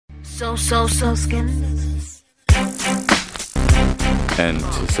So skin.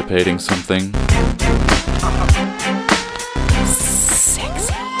 Anticipating something?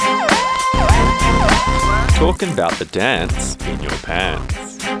 Sexy. Talking about the dance in your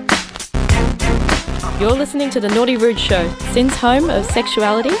pants. You're listening to The Naughty Rude Show, Sin's home of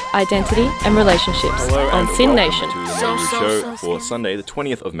sexuality, identity and relationships on Sin Nation. To The Naughty Rude Show for Sunday, the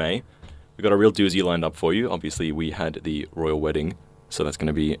 20th of May. We've got a real doozy lined up for you. Obviously, we had the royal wedding, so that's going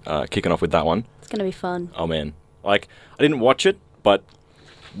to be kicking off with that one. It's going to be fun. Oh, man. Like, I didn't watch it, but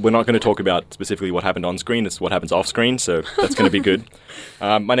we're not going to talk about specifically what happened on screen. It's what happens off screen, so that's going to be good.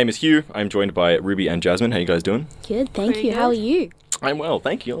 My name is Hugh. I'm joined by Ruby and Jasmine. How you guys doing? Good, thank you. How are you? I'm well,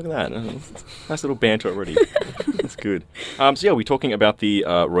 thank you. Look at that. Nice little banter already. That's good. So yeah, we're talking about the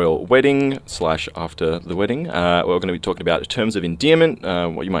royal wedding / after the wedding. We're going to be talking about terms of endearment,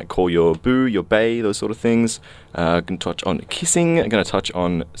 what you might call your boo, your bae, those sort of things. Going to touch on kissing. Going to touch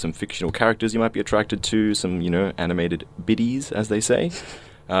on some fictional characters you might be attracted to, some, animated biddies, as they say.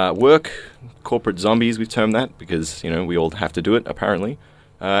 Work, corporate zombies, we've termed that, because, we all have to do it, apparently.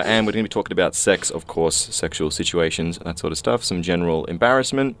 And we're going to be talking about sex, of course, sexual situations, that sort of stuff, some general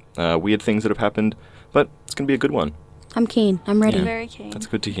embarrassment, weird things that have happened, but it's going to be a good one. I'm keen. I'm ready. Yeah, very keen. That's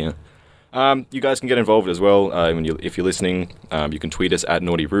good to hear. You guys can get involved as well. If you're listening, you can tweet us at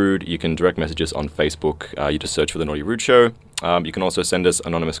Naughty Rude. You can direct message us on Facebook. You just search for The Naughty Rude Show. You can also send us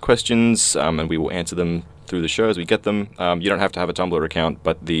anonymous questions, and we will answer them through the show as we get them. You don't have to have a Tumblr account,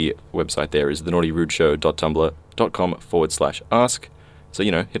 but the website there is thenaughtyrudeshow.tumblr.com/ask. So,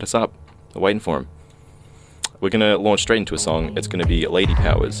 hit us up. We're waiting for him. We're going to launch straight into a song. It's going to be Lady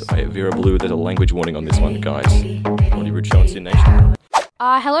Powers by Vera Blue. There's a language warning on this one, guys. Naughty Rude Show on Sin Nation.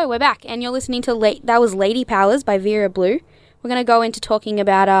 Hello, we're back, and you're listening to that was Lady Powers by Vera Blue. We're going to go into talking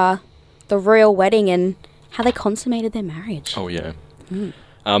about the royal wedding and how they consummated their marriage. Oh, yeah.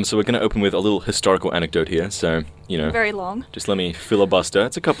 So we're going to open with a little historical anecdote here. So, Very long. Just let me filibuster.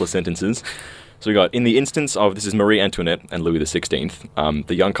 It's a couple of sentences. So we got, in the instance of, this is Marie Antoinette and Louis XVI,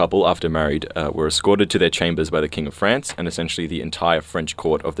 the young couple, after married, were escorted to their chambers by the King of France and essentially the entire French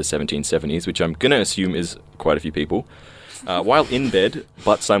court of the 1770s, which I'm going to assume is quite a few people. While in bed,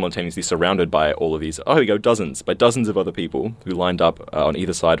 but simultaneously surrounded by all of these, dozens of other people who lined up on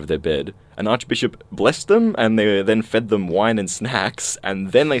either side of their bed. An archbishop blessed them, and they then fed them wine and snacks,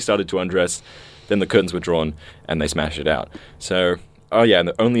 and then they started to undress. Then the curtains were drawn, and they smashed it out. So,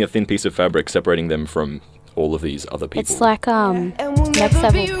 and only a thin piece of fabric separating them from all of these other people. It's like, next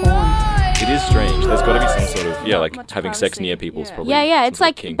level porn. It is strange. There's got to be some sort of, like having sex near people is probably... Yeah, it's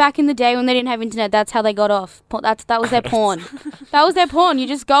like back in the day when they didn't have internet, that's how they got off. That was their porn. That was their porn. You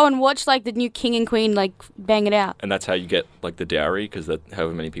just go and watch, like, the new king and queen, like, bang it out. And that's how you get, like, the dowry, because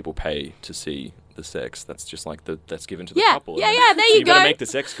however many people pay to see the sex, that's just, like, that's given to the couple. There you go. You got to make the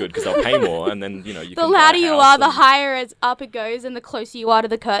sex good, because they'll pay more, and then, you the can louder you are, the higher it's up it goes, and the closer you are to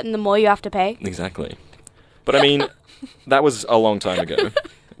the curtain, the more you have to pay. Exactly. But, I mean, that was a long time ago.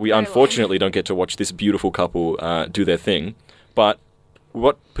 We unfortunately don't get to watch this beautiful couple do their thing. But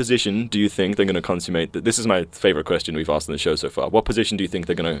what position do you think they're going to consummate? This is my favorite question we've asked on the show so far. What position do you think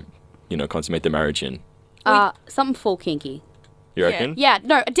they're going to, consummate their marriage in? Something full kinky. You reckon? Yeah,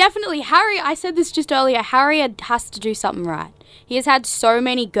 no, definitely. Harry, I said this just earlier, Harry has to do something right. He has had so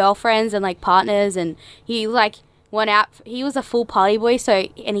many girlfriends and, like, partners, and he, like... went out. He was a full party boy,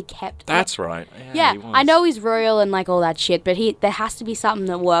 and he kept... That's right. Yeah, he was. I know he's royal and, like, all that shit, but there has to be something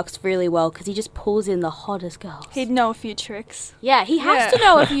that works really well, because he just pulls in the hottest girls. He'd know a few tricks. Yeah, he has to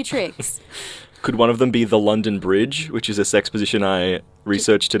know a few tricks. Could one of them be the London Bridge, which is a sex position I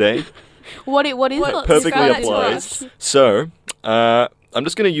researched today? What is it? Perfectly applies. So, I'm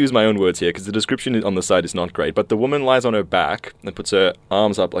just going to use my own words here, because the description on the site is not great, but the woman lies on her back and puts her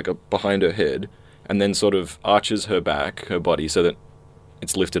arms up, like, behind her head, and then sort of arches her body, so that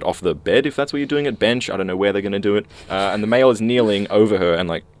it's lifted off the bed, if that's what you're doing at bench. I don't know where they're going to do it. And the male is kneeling over her and,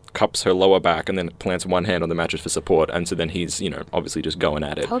 like, cups her lower back and then plants one hand on the mattress for support. And so then he's, obviously just going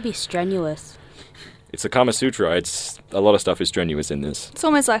at it. That would be strenuous. It's a Kama Sutra. It's a lot of stuff is strenuous in this. It's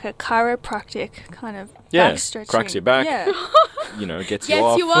almost like a chiropractic kind of back stretching. Cracks your back. Yeah. Gets you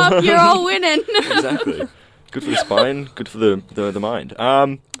off. You up, you're all winning. Exactly. Good for the spine, good for the mind.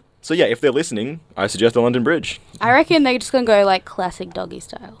 So yeah, if they're listening, I suggest the London Bridge. I reckon they're just going to go, like, classic doggy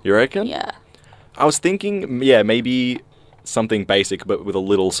style. You reckon? Yeah. I was thinking, maybe something basic, but with a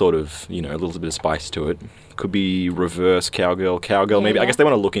little sort of, a little bit of spice to it. Could be reverse cowgirl, maybe. Yeah. I guess they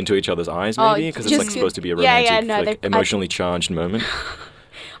want to look into each other's eyes, maybe, because it's, like, supposed to be a romantic, emotionally charged moment.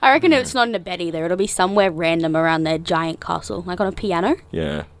 I reckon it's not in a bed either. It'll be somewhere random around their giant castle, like on a piano.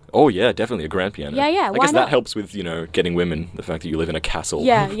 Yeah. Oh, yeah, definitely a grand piano. Yeah, yeah, I why guess not? that helps with, getting women, the fact that you live in a castle.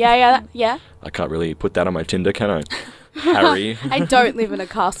 Yeah. I can't really put that on my Tinder, can I? Harry. I don't live in a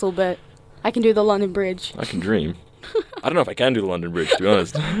castle, but I can do the London Bridge. I can dream. I don't know if I can do the London Bridge, to be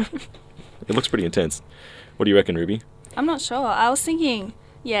honest. It looks pretty intense. What do you reckon, Ruby? I'm not sure. I was thinking,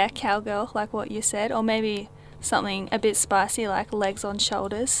 cowgirl, like what you said, or maybe something a bit spicy, like legs on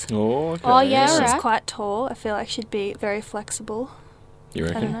shoulders. Oh, okay. Oh, yeah, She's right. quite tall. I feel like she'd be very flexible. You I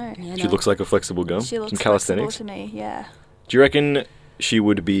reckon? don't know. Yeah, She no. looks like a flexible girl. She looks Some flexible calisthenics. to me, yeah. Do you reckon she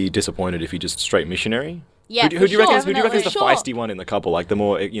would be disappointed if he just straight missionary? Yeah, Who do you reckon? Who do you reckon is the Definitely. feisty one in the couple? Like the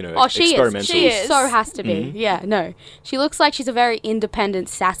more Oh, she experimental. is. She is. so has to be. Mhm. Yeah, no. She looks like she's a very independent,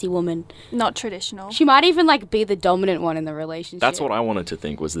 sassy woman. Not traditional. She might even like be the dominant one in the relationship. That's what I wanted to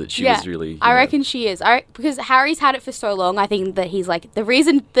think, was that she was really. I reckon she is. Because Harry's had it for so long. I think that he's like the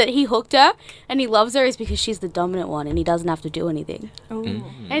reason that he hooked her and he loves her is because she's the dominant one and he doesn't have to do anything. Ooh.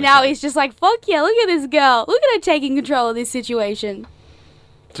 And now he's just like, fuck yeah, look at this girl. Look at her taking control of this situation.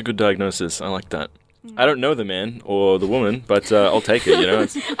 It's a good diagnosis. I like that. I don't know the man or the woman, but I'll take it.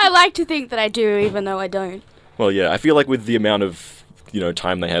 It's, I like to think that I do, even though I don't. well, yeah. I feel like with the amount of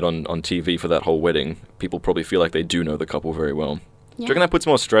time they had on TV for that whole wedding, people probably feel like they do know the couple very well. Do you reckon that puts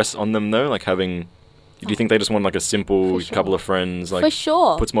more stress on them though? Like having. Do you think they just want like a simple For sure. couple of friends? Like For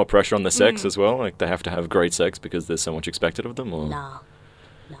sure. puts more pressure on the sex as well. Like they have to have great sex because there's so much expected of them. Or Nah.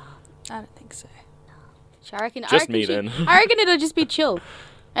 I don't think so. I reckon. Just me then. I reckon it'll just be chill.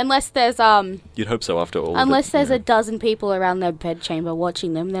 Unless there's You'd hope so after all. Unless of it, there's a dozen people around their bedchamber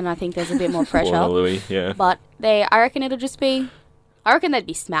watching them, then I think there's a bit more pressure. Poor Louis, yeah. But I reckon it'll just be. I reckon they'd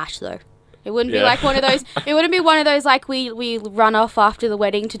be smashed though. It wouldn't be Yeah. like one of those. It wouldn't be one of those like we run off after the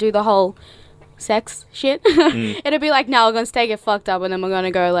wedding to do the whole sex shit. It'd be like, no, we're gonna stay get fucked up and then we're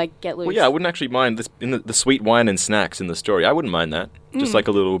gonna go like get loose. Well, yeah, I wouldn't actually mind this in the sweet wine and snacks in the story. I wouldn't mind that. Just like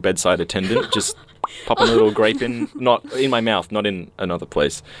a little bedside attendant, just popping a little grape in, not in my mouth, not in another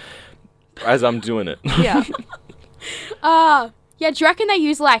place, as I'm doing it. Yeah. Yeah. Do you reckon they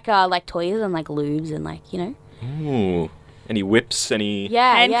use like toys and like lubes and like Ooh. Any whips? Any?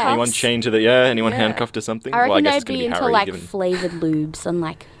 Yeah, Handcuffs? yeah. Anyone chained to the? Yeah. Anyone Yeah. handcuffed to something? I reckon well, I guess they'd it's gonna be be into Harry, like given flavored lubes and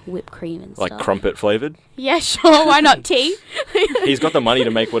like whipped cream and like stuff. crumpet flavored. Yeah, sure. Why not tea? He's got the money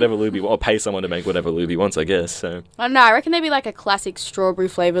to make whatever lube he wants, or pay someone to make whatever lube he wants, I guess. So I don't know. I reckon they'd be like a classic strawberry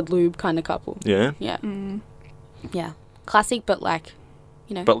flavored lube kind of couple. yeah. Yeah. Yeah. Classic, but like,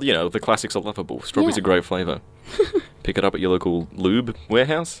 But the classics are lovable. Strawberry's Yeah. a great flavor. Pick it up at your local lube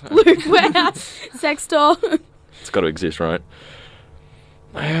warehouse. lube warehouse, sex store. It's got to exist, right?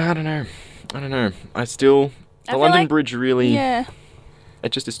 I don't know. I still. The feel London like- Bridge really. Yeah.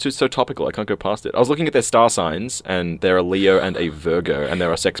 It's too so topical. I can't go past it. I was looking at their star signs, and they're a Leo and a Virgo, and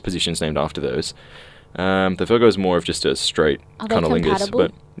there are sex positions named after those. The Virgo is more of just a straight Are they cunnilingus, compatible?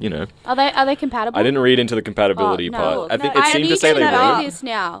 but Are they compatible? I didn't read into the compatibility Oh, no. part. I think No, it seemed to say they need to know were. this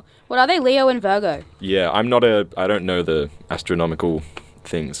now. What are they, Leo and Virgo? Yeah, I don't know the astronomical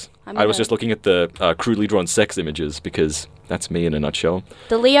things. I'm I was gonna- just looking at the crudely drawn sex images because that's me in a nutshell.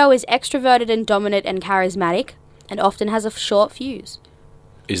 The Leo is extroverted and dominant and charismatic, and often has a short fuse.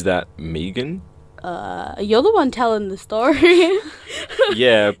 Is that Megan? You're the one telling the story.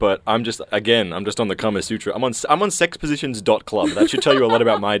 Yeah, but I'm just on the Kama Sutra. I'm on sexpositions.club. That should tell you a lot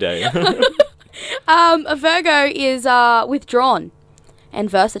about my day. A Virgo is withdrawn and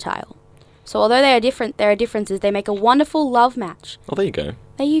versatile. So although they are different, there are differences. They make a wonderful love match. Oh, there you go.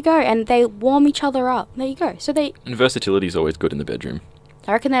 There you go, and they warm each other up. There you go. So And versatility is always good in the bedroom.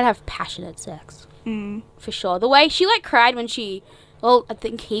 I reckon they'd have passionate sex. For sure. The way she cried when she, well, I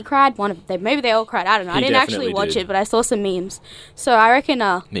think he cried. Maybe they all cried. I don't know. I He didn't actually definitely watch did. it, but I saw some memes. So I reckon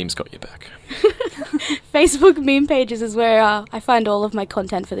Memes got your back. Facebook meme pages is where I find all of my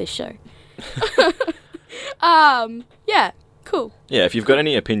content for this show. Yeah, cool. Yeah, if you've got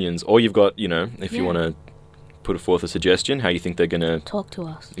any opinions, or you've got, if you Yeah. want to put forth a suggestion, how you think they're going to... Talk to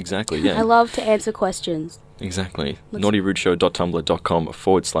us. Exactly, yeah. I love to answer questions. Exactly. Let's-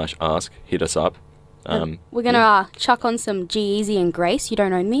 naughtyrudeshow.tumblr.com/ask. Hit us up. We're going to chuck on some G-Eazy and Grace, You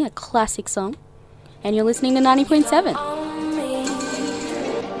Don't Own Me, a classic song. And you're listening to 90.7.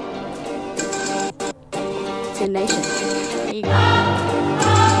 Sin Nation. There you go.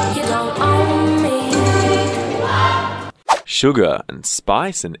 Sugar and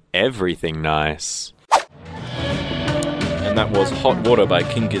spice and everything nice. And that was Hot Water by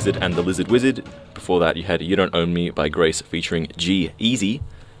King Gizzard and the Lizard Wizard. Before that, you had You Don't Own Me by Grace featuring G-Eazy.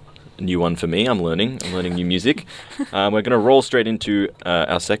 A new one for me. I'm learning new music. We're going to roll straight into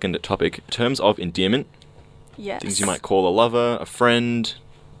our second topic, terms of endearment. Yes. Things you might call a lover, a friend,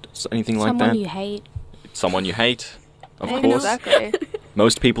 anything like Someone that. you hate. Someone you hate, of Yeah, course. Exactly.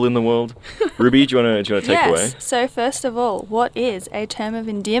 most people in the world. Ruby, do you want to take Yes. away? So first of all, what is a term of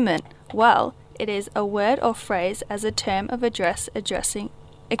endearment? Well, it is a word or phrase as a term of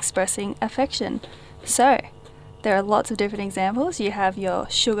expressing affection. So, there are lots of different examples. You have your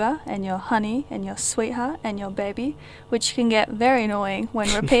sugar and your honey and your sweetheart and your baby, which can get very annoying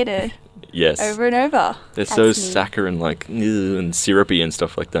when repeated Yes. over and over. They're so That's me. saccharine, like, and syrupy and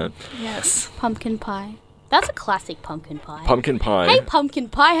stuff like that. Yes. Pumpkin pie. That's a classic pumpkin pie. Pumpkin pie. Hey, pumpkin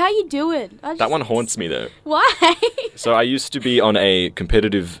pie, how you doing? That one haunts me, though. Why? So I used to be on a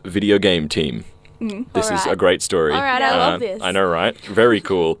competitive video game team. This is a Alright. great story. Alright, I love this. I know, right? Very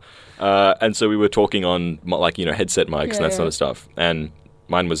cool. And so we were talking on, like, headset mics and that sort of stuff. And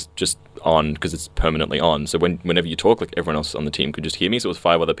mine was just on because it's permanently on. So whenever you talk, like, everyone else on the team could just hear me. So it was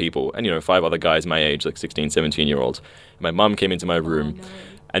 5 other people. And, 5 other guys my age, like 16, 17-year-olds. My mum came into my room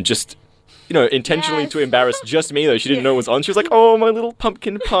and just... intentionally Yes. to embarrass just me, though. She didn't know it was on. She was like, oh, my little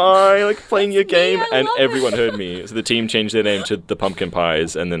pumpkin pie, like playing your game. I And love everyone heard me. So the team changed their name to the Pumpkin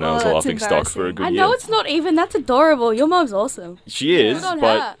Pies. And then I was that's laughing stock for a good I year. know it's not even. That's adorable. Your mom's awesome. She is, Good on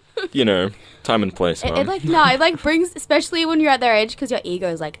but, her. time and place, It Mum. brings, especially when you're at their age, because your ego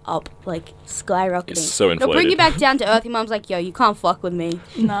is like up, like skyrocketing. It's so It'll bring inflated. you back down to earth. Your mom's like, yo, you can't fuck with me.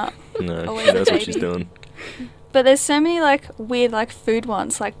 Nah. No, Always she a knows what she's baby. doing. But there's so many like weird like food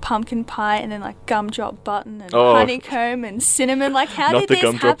ones, like pumpkin pie and then like gumdrop button and Oh. honeycomb and cinnamon. Like how Not did the this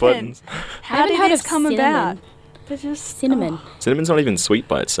gumdrop happen? buttons. How haven't did heard this of come cinnamon. about? They're just Cinnamon. Cinnamon's not even sweet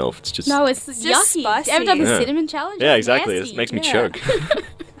by itself. It's just... No, it's just yucky. spicy. Ever done the Yeah. cinnamon challenge? Yeah, It's exactly. nasty. It makes me Yeah. choke.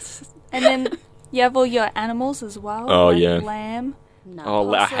 And then you have all your animals as well. Oh, like yeah. Lamb. No.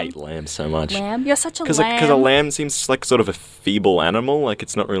 Oh, I Possum. hate lamb so much. Lamb. You're such a Because lamb. a lamb seems like sort of a feeble animal. Like,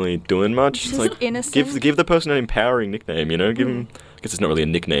 it's not really doing much. It's It's just like, innocent. give the person an empowering nickname, Give them... I guess it's not really a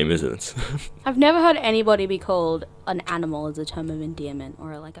nickname, is it? It's I've never heard anybody be called an animal as a term of endearment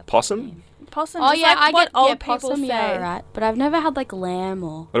or like a pet Possum? name. Possum. Oh is yeah, like I what get old people possum. say. Yeah, right. But I've never had like lamb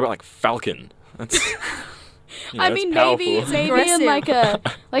or. What about, like, falcon? That's... I that's mean, powerful. maybe Aggressive. in like a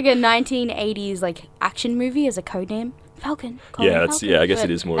 1980s like action movie as a code name. Falcon. Call Yeah, me that's- Falcon. yeah, I guess But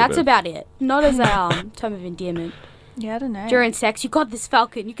it is more of That's a- about it. Not as a term of endearment. Yeah, I don't know. During sex, you got this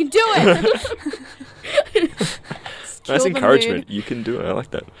Falcon. You can do it. Nice the encouragement. mood. You can do it. I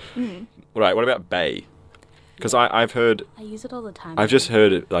like that. Right, what about bay? Because I've heard... I use it all the time. I've just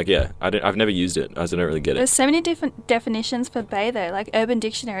heard it, like, yeah, I've never used it, as I don't really get There's it. so many different definitions for BAE though. Like Urban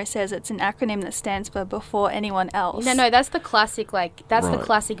Dictionary says it's an acronym that stands for before anyone else. No, that's the classic, that's Right. the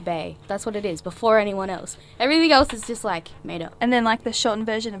classic bay. That's what it is, before anyone else. Everything else is just, made up. And then like the shortened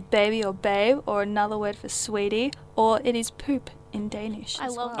version of baby or babe, or another word for sweetie, or it is poop in Danish. I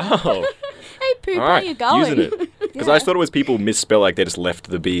as love well. Oh, Hey, poop, all how right, you going? using it. Because I Yeah. thought it was people misspell, like, they just left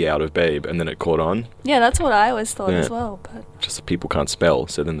the B out of babe, and then it caught on. Yeah, that's what I always thought Yeah. as well. But Just that people can't spell,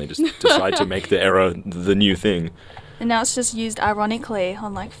 so then they just decide to make the error the new thing. and now it's just used ironically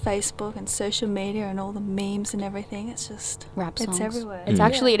on like Facebook and social media and all the memes and everything. It's just Rap songs. it's everywhere. It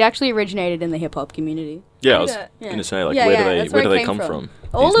actually originated in the hip hop community. Yeah, I was Yeah. gonna say, like, Yeah, where yeah, do that's where where do it they came come from.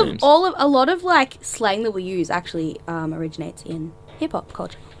 from? A lot of slang that we use actually originates in hip hop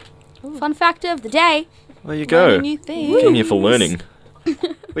culture. Fun fact of the day. There you go. Learning new things. Came here for learning.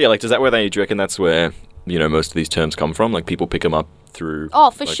 But yeah, like, does that where do you reckon that's where most of these terms come from? Like, people pick them up through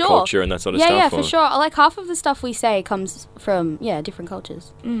For like, sure. culture and that sort of Yeah, stuff. yeah, for or- sure. Like half of the stuff we say comes from different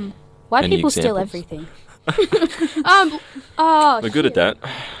cultures. White Any people steal examples? everything. We're good at that.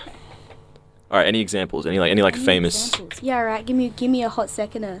 All right, any examples? Any famous? Examples. Yeah, right. Give me a hot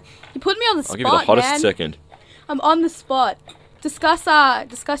second. You put me on the I'll spot, give you the hottest man. second. I'm on the spot. Discuss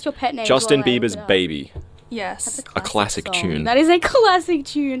your pet name. Justin Bieber's "Baby." Yes. A classic tune. That is a classic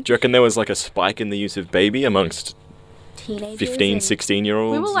tune. Do you reckon there was like a spike in the use of "baby" amongst Teenagers. 15, and-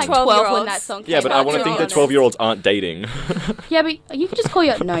 16-year-olds? We were like 12 12 when year-olds. that song came Yeah, but I out, want to be think that honest. 12-year-olds aren't dating. Yeah, but you can just call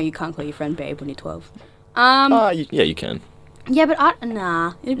no, you can't call your friend babe when you're 12. Yeah, you can. Yeah, but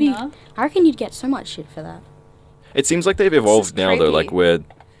it'd be. Nah. I reckon you'd get so much shit for that. It seems like they've evolved is now, though, like creepy. where...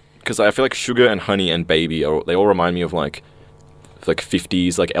 Because I feel like Sugar and Honey and Baby, they all remind me of, like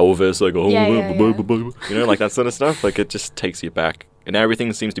 50s, like Elvis, like, Yeah. like that sort of stuff. Like, it just takes you back. And now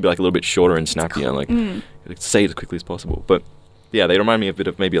everything seems to be, like, a little bit shorter and snappier, like, say it as quickly as possible. But, yeah, they remind me a bit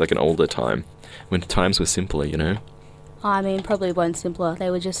of maybe, like, an older time, when times were simpler. I mean, probably weren't simpler. They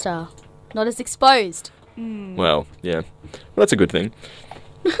were just not as exposed. Well, yeah. Well, that's a good thing.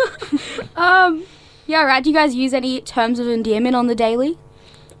 Yeah, right. Do you guys use any terms of endearment on the daily?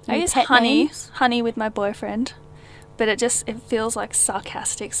 I Any use pet honey, names? honey with my boyfriend, but it feels like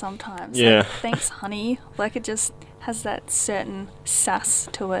sarcastic sometimes. Yeah. Like, thanks, honey. Like it just has that certain sass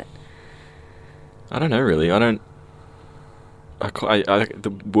to it. I don't know, really. I don't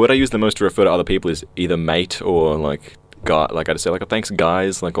The word I use the most to refer to other people is either mate or like guy. Like I just say like, oh, thanks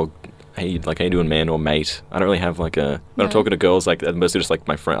guys, like, or hey, like, how you doing, man, or mate. I don't really have like a when I'm talking to girls, like they're mostly just like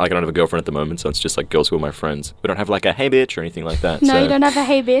my friend. Like I don't have a girlfriend at the moment, so it's just like girls who are my friends. We don't have like a hey bitch or anything like that. No, so. You don't have a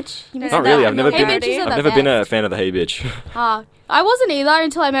hey bitch. You missed Not that. really. I've never Hey been. bitches are the I've never been a best. fan of the hey bitch. I wasn't either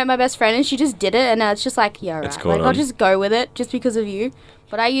until I met my best friend, and she just did it, and it's just like, yeah, right. It's caught Like I'll on. just go with it just because of you.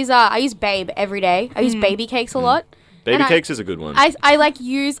 But I use Babe every day. I use baby cakes a lot. Baby And cakes is a good one. I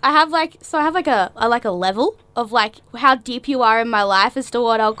have like a level of like how deep you are in my life as to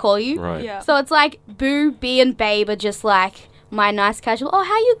what I'll call you. Right. Yeah. So it's like Boo, B, and Babe are just like my nice casual. Oh,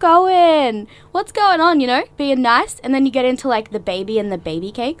 how you going? What's going on? You know, being nice. And then you get into like the baby and the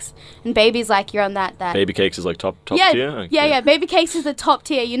baby cakes. And baby's like you're on that. Baby cakes is like top yeah, tier. Okay. yeah. Baby cakes is the top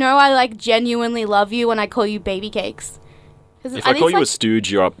tier. You know, I like genuinely love you when I call you baby cakes. If I call you a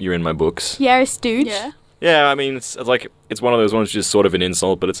stooge, you're in my books. Yeah, a stooge. Yeah. Yeah, I mean, it's like it's one of those ones, just sort of an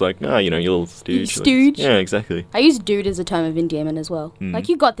insult, but it's like, you know, you little stooge. Like, Stooge. yeah, exactly. I use dude as a term of endearment as well. Like,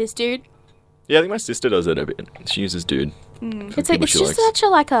 you got this, dude. Yeah, I think my sister does it a bit. She uses dude. It's like, it's just such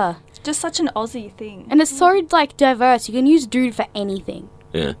a It's just such an Aussie thing. and it's so like diverse. You can use dude for anything.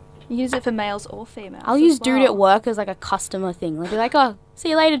 Yeah. You use it for males or females. I'll as use dude well. at work as like a customer thing. I'll be like, oh, see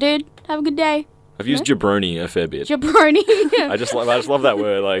you later, dude. Have a good day. I've used jabroni a fair bit. Jabroni. I just love that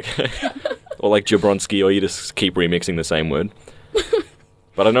word, like, or like Jabronsky, or you just keep remixing the same word.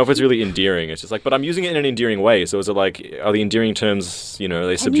 But I don't know if it's really endearing. It's just like, but I'm using it in an endearing way. So is it like, are the endearing terms, you know, are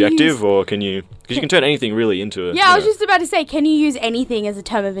they subjective, or can you? Because you can turn anything really into a. Yeah, I was just about to say, can you use anything as a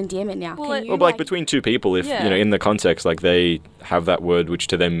term of endearment now? Well, Can it- you, Well, like between two people, if Yeah. you know, in the context, like they have that word, which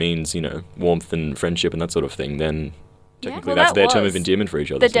to them means, you know, warmth and friendship and that sort of thing, then technically Well, that's that their term was of endearment for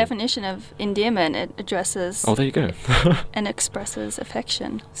each other. The so- definition of endearment, it addresses Oh, there you go. and expresses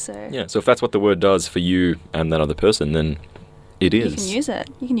affection. So Yeah. So if that's what the word does for you and that other person, then it is. you can use it.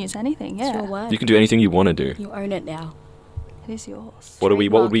 You can use anything. It's Yeah, your word. You can do anything you want to do. You own it now. it is yours. What would we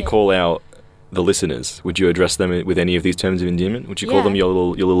Trademark it. call out the listeners? Would you address them with any of these terms of endearment? Would you call Yeah. them your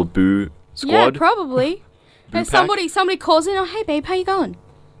little boo squad? Yeah, probably. Boo If pack? somebody calls in, oh, hey, babe, how you going?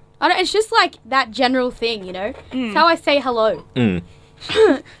 I don't, it's just like that general thing, you know? It's how I say hello. Mm.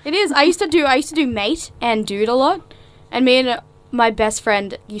 It is. I used to do mate and dude a lot. And me and my best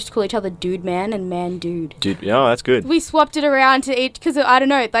friend used to call each other dude man and man dude. Dude, yeah, that's good. We swapped it around to each, because I don't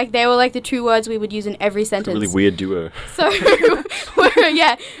know, like they were like the two words we would use in every It's a sentence. really weird duo. So,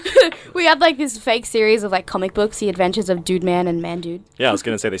 yeah, we had like this fake series of like comic books, The Adventures of Dude Man and Man Dude. Yeah, I was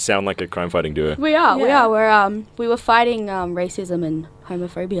gonna say they sound like a crime-fighting duo. We are. Yeah. We were fighting racism and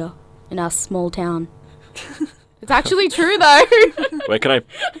homophobia in our small town. It's actually true though. Wait, can I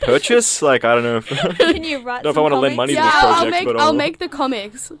purchase? Like, I don't know. Can you write? Know if I some wanna lend comics? money to Yeah, this I'll project, make but I'll make the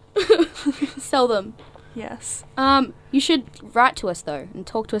comics. Sell them. Yes. You should write to us though and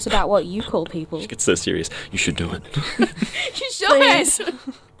talk to us about what you call people. It's so serious. You should do it. You should.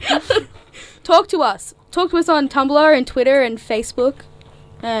 Talk to us. Talk to us on Tumblr and Twitter and Facebook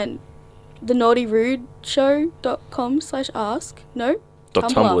and the naughtyrude.com/ask. No?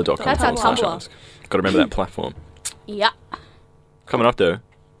 .tumblr.com. That's our /ask. Tumblr. Gotta remember that platform. Yeah. Coming up though,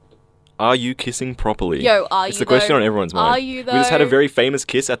 are you kissing properly? Yo, are It's you the question though? on everyone's mind. Are you We just had a though? very famous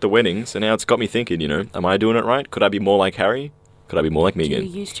kiss at the wedding, so now it's got me thinking, you know, am I doing it right? Could I be more like Harry? Could I be more like Do you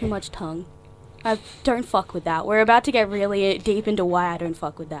Megan? use too much tongue? I don't fuck with that. We're about to get really deep into why I don't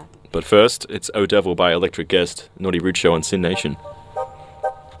fuck with that. But first, it's O Devil by Electric Guest, Naughty Rude Show on Sin Nation.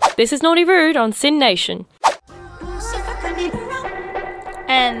 This is Naughty Rude on Sin Nation.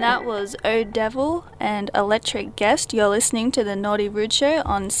 And that was O Devil and Electric Guest. You're listening to the Naughty Rude Show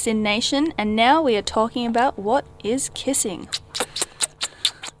on Sin Nation, and now we are talking about what is kissing.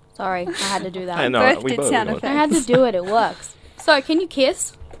 Sorry, I had to do that. I know, Both we did both sound did. effects. I had to do it. It works. So, can you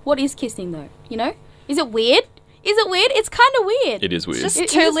kiss? What is kissing though? You know? Is it weird? Is it weird? It's kind of weird. It is weird. Just It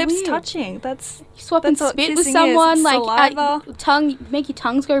two is lips weird. touching. That's You swap and That's what spit with kissing is. someone, It's like saliva. tongue, make your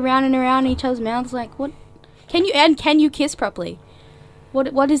tongues go round and around each other's mouths. Like what? Can you kiss properly?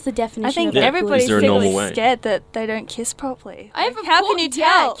 What is the definition? I think of Yeah. everybody's Is there a really normal way? scared that they don't kiss properly. I have Like, a how cool- can you yeah,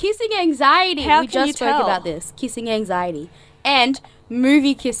 tell? kissing anxiety. How we can you just spoke tell? about this. Kissing anxiety and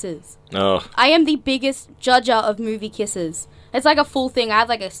movie kisses. Oh, I am the biggest judger of movie kisses. It's like a full thing. I have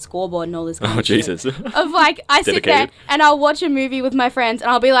like a scoreboard and all this kind oh of shit. Jesus. Of like, I sit there Dedicated. and I'll watch a movie with my friends and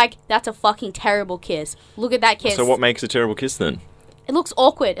I'll be like, that's a fucking terrible kiss. Look at that kiss. So what makes a terrible kiss then? It looks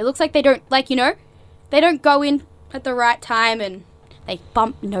awkward. It looks like they don't, like, you know, they don't go in at the right time and they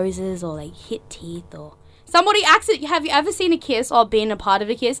bump noses or they hit teeth or Somebody have you ever seen a kiss or been a part of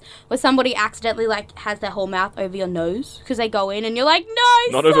a kiss where somebody accidentally like has their whole mouth over your nose because they go in and you're like,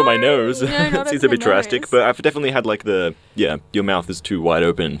 no, Not over my nose. No, not Seems over a bit the drastic, nose. but I've definitely had like your mouth is too wide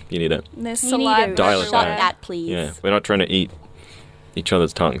open. You need to, There's You need saliva to Dial it shut back. that, please. yeah, we're not trying to eat each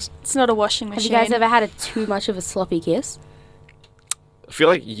other's tongues. It's not a washing Have machine. you guys ever had too much of a sloppy kiss? I feel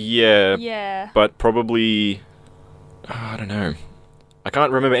like, yeah, Yeah. but probably, I don't know. I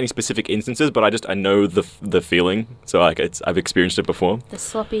can't remember any specific instances, but I know the feeling. So like I've experienced it before. The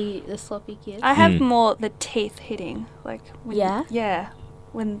sloppy kiss. I have Hmm. more the teeth hitting. Like when, Yeah? Yeah.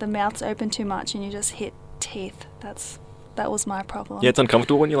 When the mouth's open too much and you just hit teeth. That was my problem. Yeah, it's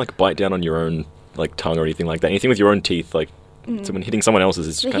uncomfortable when you like bite down on your own like tongue or anything like that. Anything with your own teeth, like so when hitting someone else's,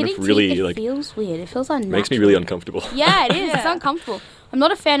 it's The kind of hitting really teeth, it like feels weird. It feels unnatural. makes me really uncomfortable. Yeah, it is. It's Yeah. uncomfortable. I'm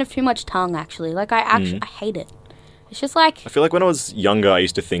not a fan of too much tongue, actually. Like, I hate it. It's just like, I feel like when I was younger, I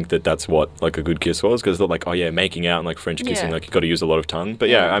used to think that that's what like a good kiss was because they're like, oh yeah, making out and like French kissing, Yeah. like you got to use a lot of tongue. But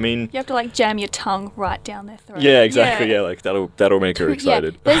yeah, I mean, You have to like jam your tongue right down their throat. yeah, exactly. Yeah, like that'll make her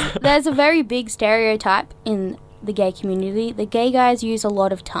excited. yeah, there's a very big stereotype in the gay community. The gay guys use a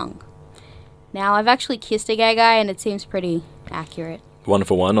lot of tongue. Now, I've actually kissed a gay guy, and it seems pretty accurate. 1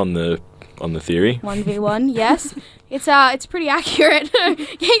 for 1 on the theory. 1v1, yes. It's pretty accurate.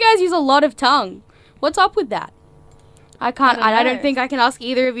 Gay guys use a lot of tongue. What's up with that? I don't don't know. think I can ask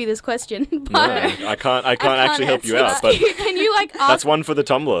either of you this question. No, But I can't actually help you answer out. But can you like ask? that's one for the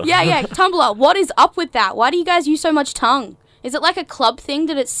Tumblr. Yeah, Tumblr. What is up with that? Why do you guys use so much tongue? Is it like a club thing?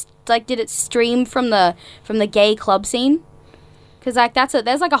 Did it stream from the gay club scene? Because like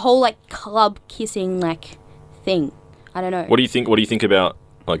there's like a whole like club kissing like thing. I don't know. What do you think about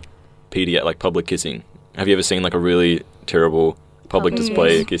like like public kissing? Have you ever seen like a really terrible public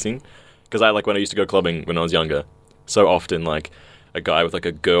display of kissing? Because I like when I used to go clubbing when I was younger, so often like a guy with like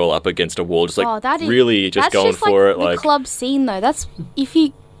a girl up against a wall, just like really just that's going just, for like, it. The Like club scene though. That's if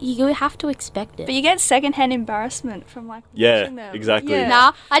you have to expect it. But you get secondhand embarrassment from like Yeah, watching them. exactly. Yeah.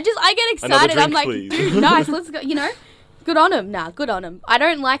 Nah, I get Another excited. I'm drink, like, please. dude, nice, let's go. You know, good on him. Nah, good on him. I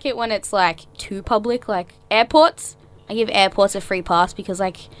don't like it when it's like too public. Like airports, I give airports a free pass because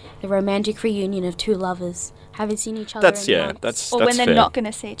like the romantic reunion of two lovers haven't seen each other. that's in yeah, months. that's Or that's when they're fair. not going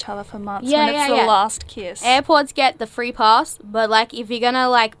to see each other for months. Yeah, when it's yeah, the yeah. last kiss. Airports get the free pass, but like if you're gonna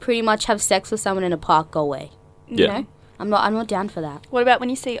like pretty much have sex with someone in a park, go away. You Yeah. know? I'm not down for that. What about when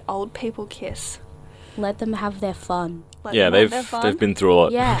you see old people kiss? Let them have their fun. Let Yeah, them have their fun? they've been through a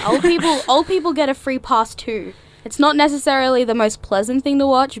lot. Yeah, old people get a free pass too. It's not necessarily the most pleasant thing to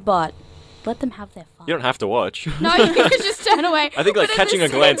watch, but let them have their fun. You don't have to watch. No, you can just turn away. I think like But at catching the a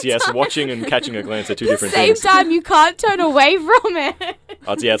glance, same yes. time- Watching and catching a glance are two At the different same things. time, you can't turn away from it.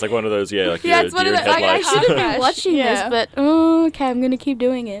 Yeah, it's like one of those, like Yeah, your it's one of deer in those. Like, I headlights. should have been Gosh, watching yeah. this, but oh, okay, I'm gonna keep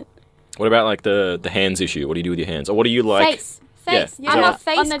doing it. What about like the hands issue? What do you do with your hands? Or what do you like? Face. Yeah. Yeah. I'm On a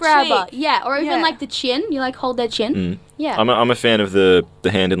face the grabber. cheek. Yeah, or even Yeah. like the chin. You like hold their chin. Mm. Yeah. I'm a fan of the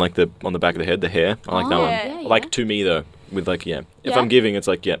hand in like on the back of the head, the hair. I like that Oh, one. yeah, yeah. Like to me though, with like If Yeah. I'm giving, it's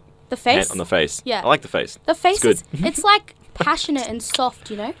like the face. hand on the face. Yeah. I like the face. The face good. is it's like passionate and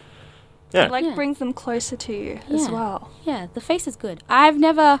soft, you know? Yeah. It like Yeah. brings them closer to you as Yeah. well. Yeah, the face is good. I've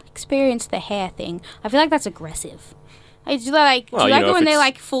never experienced the hair thing. I feel like that's aggressive. Like, do you like Well, do you you like know, it if when they it's-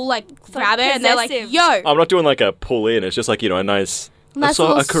 like full like grab it and they're like, possessive. yo, I'm not doing like a pull in. It's just like a nice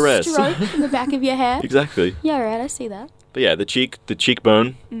little a caress. stroke in the back of your hair. Exactly. Yeah, right. I see that. But yeah, the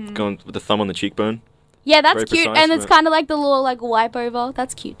cheekbone, going with the thumb on the cheekbone. Yeah, that's Very cute, precise, and it's right? kind of like the little like wipe over.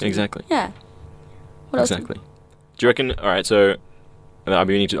 That's cute. Too. Exactly. Yeah. What else? Exactly. Do you reckon? All right, so I've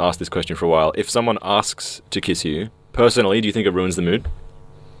been meaning to ask this question for a while. If someone asks to kiss you, personally, do you think it ruins the mood?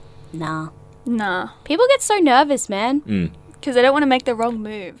 Nah. Nah. People get so nervous, man. Mm. Because they don't want to make the wrong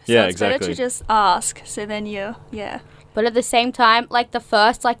move. So Yeah, it's better exactly. to just ask. So then yeah. But at the same time, like the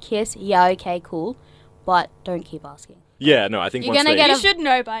first like kiss, yeah, okay, cool, but don't keep asking. Yeah, no, I think You're once gonna they... get You a- should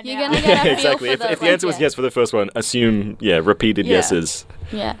know by now. You're gonna get a feel exactly. for If the like, answer was yeah. yes for the first one, assume repeated Yeah. yeses.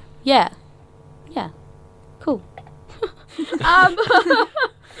 Yeah. Yeah. Yeah. Cool. um.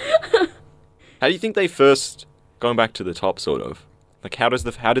 How do you think they first, going back to the top, sort of, like how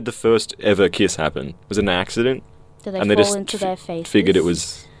did the first ever kiss happen? Was it an accident? Do they And fall they just into their faces? Figured it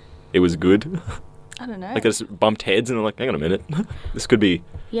was good. I don't know. Like they just bumped heads and they're like, hang on a minute, this could be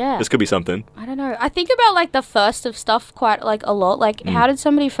Yeah. something. I don't know. I think about like the first of stuff quite like a lot. Like, how did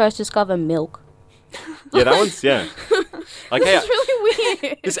somebody first discover milk? Yeah, that one's Like, hey, It's really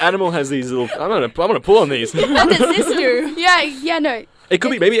weird. this animal has these little. I'm gonna pull on these. what does this do? yeah. Yeah. No. It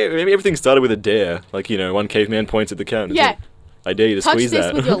could be maybe everything started with a dare. Like one caveman points at the cat. And Yeah. like, I dare you to Touch squeeze this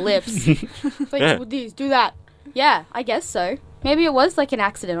that. with your lips. Like, Yeah. with these, do that. Yeah, I guess so. Maybe it was like an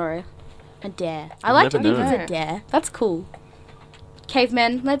accident or A dare. I like to never think know. it's a dare. That's cool.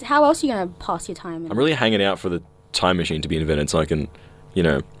 Cavemen, how else are you going to pass your time? I'm really hanging out for the time machine to be invented so I can,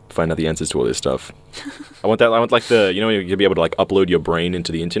 find out the answers to all this stuff. I want that. I want like you'll be able to like upload your brain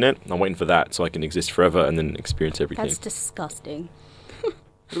into the internet. I'm waiting for that so I can exist forever and then experience everything. That's disgusting.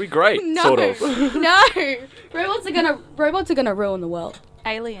 It'll be great. No. Sort of. No. Robots are gonna ruin the world.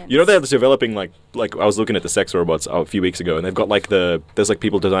 Aliens. You know they're developing like I was looking at the sex robots a few weeks ago and they've got like there's like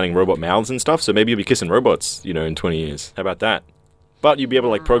people designing robot mouths and stuff. So maybe you'll be kissing robots, in 20 years. How about that? But you'd be able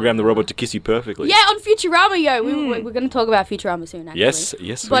to like program the robot to kiss you perfectly. Yeah, on Futurama, yo. We're going to talk about Futurama soon, actually.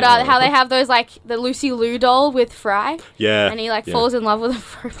 Yes. But we are. how they have those, like, the Lucy Liu doll with Fry. Yeah. And he, like, yeah. falls in love with a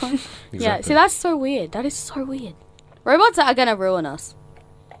robot. Yeah, Exactly. see, that's so weird. That is so weird. Robots are going to ruin us.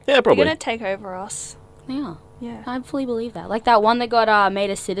 Yeah, They're probably. gonna take over us. Yeah. Yeah. I fully believe that. Like that one that got made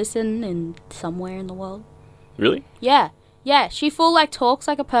a citizen in somewhere in the world. Really? Yeah. Yeah, she full, like, talks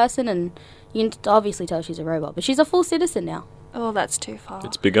like a person and you can obviously tell she's a robot. But she's a full citizen now. Oh, that's too far.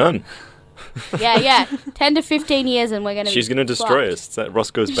 It's begun. Yeah. 10 to 15 years and we're going to She's going to destroy us. It's that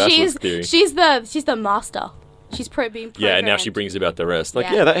Roscoe's basilisk theory. She's the master. She's being programmed. Yeah, and now she brings about the rest. Like,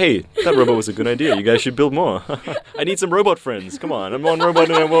 Yeah. that robot was a good idea. You guys should build more. I need some robot friends. Come on, I'm one robot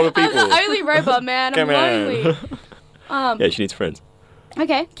and I'm one of people. I'm the only robot, man. I'm Come on. lonely. Yeah, she needs friends.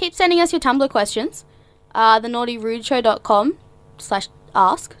 Okay, keep sending us your Tumblr questions.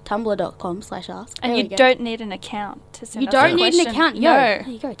 thenaughtyrudeShow.com/ask. Tumblr.com/ask. And There you we go. don't need an account to send You us a don't need an question. account. Yo, No. there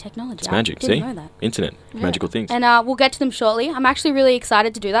you go. Technology. It's magic, I didn't see? know that. Internet. Magical things. And we'll get to them shortly. I'm actually really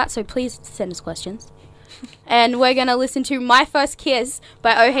excited to do that, so please send us questions. And we're going to listen to My First Kiss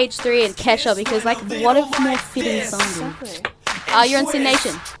by OH3 and Kesha because, like, what a more fitting song. Exactly. You're on Sin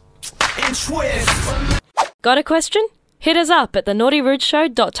Nation. Got a question? Hit us up at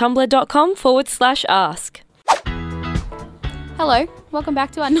thenaughtyrudeshow.tumblr.com/ask. Hello, welcome back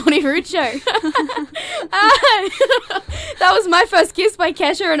to our Naughty Rude Show. That was My First Kiss by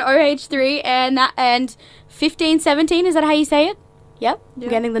Kesha and OH3 and 1517, is that how you say it? Yep, Yeah.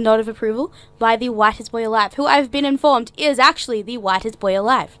 getting the nod of approval by the whitest boy alive, who I've been informed is actually the whitest boy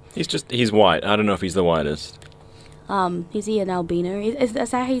alive. He's white. I don't know if he's the whitest. Is he an albino? Is that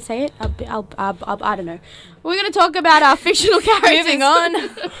how you say it? I don't know. We're going to talk about our fictional characters. Moving on.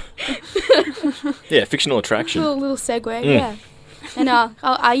 Yeah, fictional attraction. little segue, yeah. And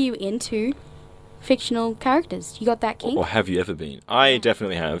are you into fictional characters? You got that kink? Or have you ever been? I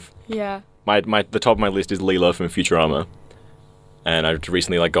definitely have. Yeah. The top of my list is Leela from Futurama. And I've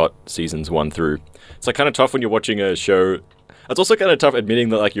recently got seasons 1 through. It's kind of tough when you're watching a show. It's also kind of tough admitting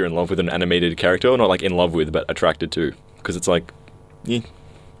that you're in love with an animated character, not in love with, but attracted to, because it's you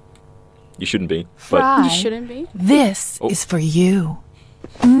shouldn't be. But You shouldn't be. This Oh. is for you.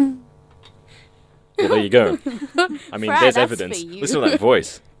 well, there you go. I mean, Fry, there's that's evidence. for you. Listen to that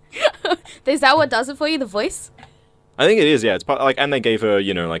voice. Is that what does it for you? The voice? I think it is. Yeah, it's and they gave her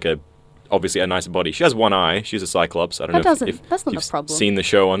obviously a nice body. She has one eye. She's a cyclops. I don't know if that's not you've the problem. seen the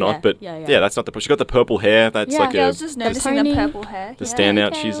show or not, Yeah, but yeah. that's not the. She's got the purple hair. That's Yeah. Yeah, I was just noticing pony. the purple hair. the Yeah.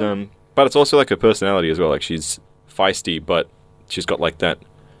 standout. okay. She's but it's also her personality as well. She's feisty, but she's got that.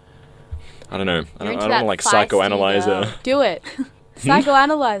 I don't know. I You're don't into want to that feisty psychoanalyze girl. her. Do it.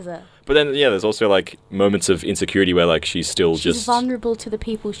 Psychoanalyze her. But then there's also moments of insecurity where she's still She's just vulnerable to the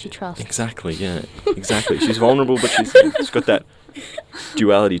people she trusts. exactly. Yeah, exactly. She's vulnerable, but she's got that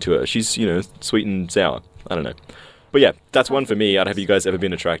duality to her. She's sweet and sour. I don't know. But yeah, that's one for me. Have you guys ever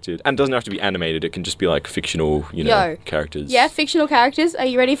been attracted? And it doesn't have to be animated. It can just be fictional, Yo. characters. Yeah, fictional characters. Are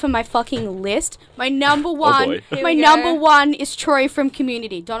you ready for my fucking list? My number one, boy. Here my we go. number one is Troy from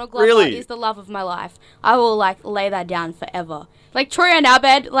Community. Donald Glover Really? is the love of my life. I will lay that down forever. Troy and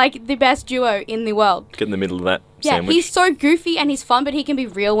Abed, the best duo in the world. Get in the middle of that Yeah, sandwich. he's so goofy and he's fun, but he can be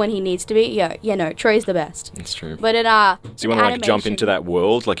real when he needs to be. Troy's the best. That's true. But it So you want to jump animation- into that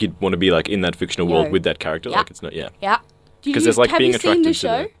world? You'd want to be in that fictional Yo. world with that character? Yeah. It's not. Yeah. Yeah. 'Cause there's, have being you seen the attracted to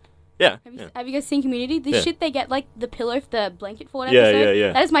show? Yeah. Have you guys seen Community? The Yeah. shit they get, the pillow, the blanket for an Yeah, episode.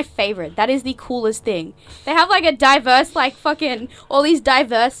 yeah. That is my favorite. That is the coolest thing. They have a diverse, fucking all these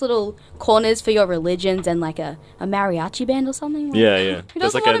diverse little corners for your religions and a mariachi band or something. Yeah, yeah. Who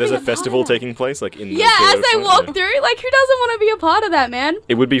There's doesn't wanna there's be a a part festival of that? taking place in the Yeah, as pillow they fight, walk yeah. through, who doesn't want to be a part of that, man?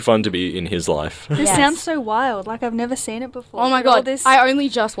 It would be fun to be in his life. This Yes. sounds so wild. I've never seen it before. Oh my But all god, This... I only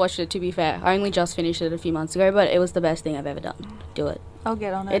just watched it. To be fair, I only just finished it a few months ago, but it was the best thing I've ever done. Do it. I'll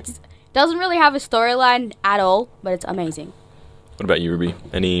get on it. It doesn't really have a storyline at all, but it's amazing. What about you, Ruby?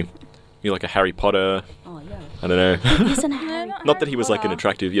 You like a Harry Potter? Oh yeah. I don't know. Isn't Harry? Not that he was an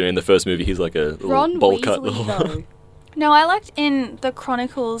attractive, in the first movie he's a little Ron bowl cut. Weasley though. No, I liked in the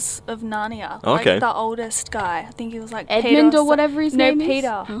Chronicles of Narnia. Okay. Like the oldest guy. I think he was like Edmund Peter or whatever his name is? No,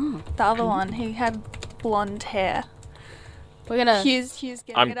 Peter. Oh. The other one. He had blonde hair. We're gonna... Hugh's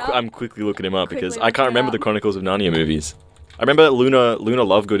getting it up. I'm quickly looking him up because Quickly I can't looking it remember the up. Chronicles of Narnia movies. I remember Luna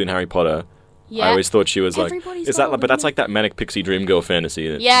Lovegood in Harry Potter. Yeah. I always thought she was like, Everybody's is got that? a But that's Luna. like that manic pixie dream girl fantasy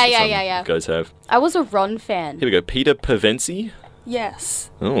that Yeah, some yeah. guys have. I was a Ron fan. Here we go, Peter Pevensie. Yes,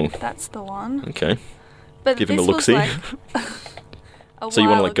 Oh, that's the one. okay. But Give him a this look-see. was, like, a So you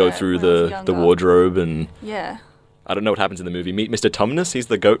want to while like go ago through when I was the younger. wardrobe and Yeah. I don't know what happens in the movie. Meet Mr. Tumnus. He's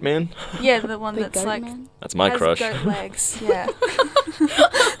the goat man. Yeah, the one The that's goat like man? That's my has crush. goat legs. Yeah.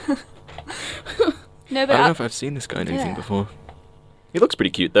 No, I but don't know if I've seen this guy in anything yeah. before. He looks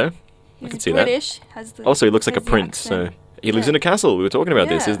pretty cute though. he's can see that. British. Has the Also, he looks like a has the prince. So accent. he lives Yeah. in a castle. We were talking about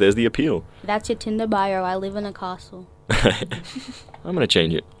this. Yeah. There's the appeal. That's your Tinder bio. I live in a castle. I'm gonna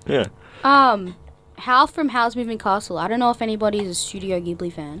change it. Yeah, Hal from Howl's Moving Castle. I don't know if anybody's a Studio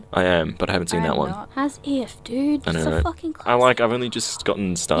Ghibli fan. I am, but I haven't seen I that am one. not. As if, dude. I know, It's a right? fucking classic. I've only just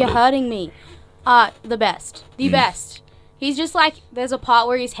gotten started. You're hurting me. The best. The Mm. best. He's just like, there's a part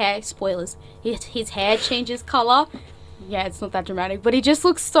where his hair, spoilers, his hair changes color. Yeah, it's not that dramatic, but he just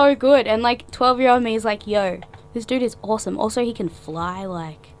looks so good. And like, 12-year-old me is like, yo, this dude is awesome. Also, he can fly,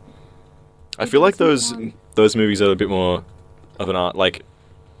 like. I feel like does those movies are a bit more of an art, like,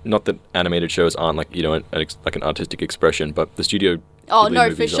 not that animated shows aren't like like an artistic expression, but the studio. Oh, Ghibli no, for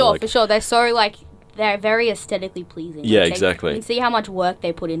movies are, sure, like- for sure. They're so, like, they're very aesthetically pleasing. Yeah, Like, they- exactly. You can see how much work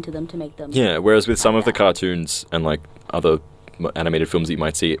they put into them to make them. Yeah, whereas with some of the that. cartoons and like other animated films that you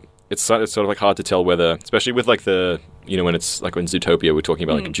might see, it's sort of like hard to tell whether, especially with like when it's like in Zootopia, we're talking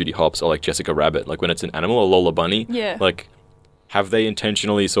about like Judy Hopps or like Jessica Rabbit, like when it's an animal or Lola Bunny. Yeah. Like, have they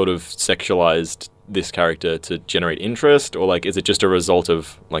intentionally sort of sexualized this character to generate interest, or like is it just a result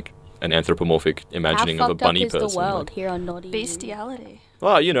of like an anthropomorphic imagining how of a fucked up bunny is person? the world Like, here on Naughty You? Bestiality.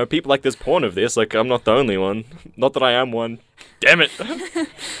 well, people like there's porn of this. Like, I'm not the only one. Not that I am one. Damn it!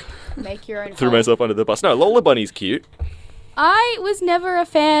 Make your own Threw hole. myself under the bus. No, Lola Bunny's cute. I was never a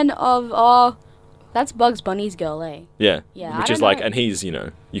fan of, that's Bugs Bunny's girl, eh? Yeah. Yeah, Which I is don't like, know. and he's,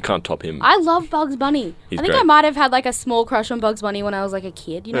 you can't top him. I love Bugs Bunny. He's I think great. I might have had like a small crush on Bugs Bunny when I was like a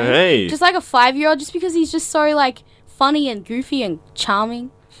kid, you know? Hey. Just like a 5-year-old, just because he's just so like funny and goofy and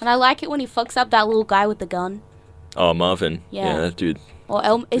charming. And I like it when he fucks up that little guy with the gun. Oh, Marvin. Yeah. That dude. Or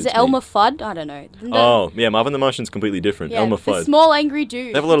is it Dude's Elmer Fudd? I don't know. Oh, yeah, Marvin the Martian's completely different. yeah, Elmer the Fudd. small angry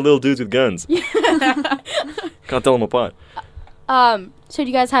dude. They have a lot of little dudes with guns. Can't tell them apart. So do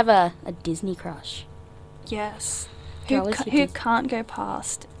you guys have a Disney crush? Yes. Girl Who, is ca- for who Dis- can't go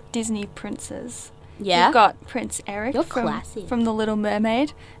past Disney princes? Yeah. You've got Prince Eric You're from, classy. from The Little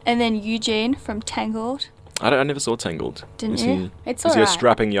Mermaid, and then Eugene from Tangled. I never saw Tangled. Didn't is you? He, It's is he a alright.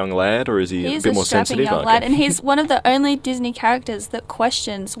 strapping young lad, or is he, He's a bit a more strapping sensitive? young Okay. lad, and he's one of the only Disney characters that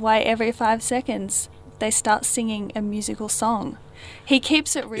questions why every 5 seconds they start singing a musical song. He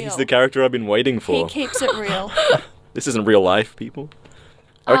keeps it real. He's the character I've been waiting He for. keeps it real. This isn't real life, people.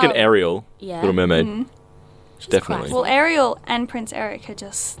 I reckon Ariel, yeah. Little Mermaid, Mhm. She's definitely. classy. Well, Ariel and Prince Eric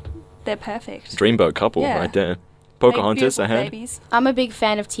are they're perfect. Dreamboat couple Yeah. right there. Make Pocahontas, I beautiful had. babies. I'm a big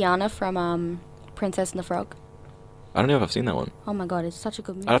fan of Tiana from Princess and the Frog. I don't know if I've seen that one. Oh my god, it's such a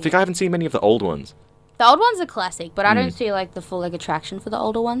good movie. I think I haven't seen many of the old ones. The old ones are classic, but I Mm. don't see like the full like attraction for the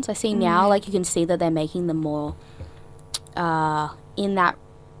older ones. I see now like you can see that they're making them more in that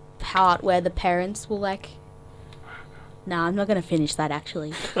part where the parents will like. Nah, I'm not gonna finish that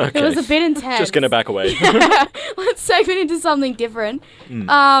actually. Okay. It was a bit intense. Just gonna back away. Let's save it into something different.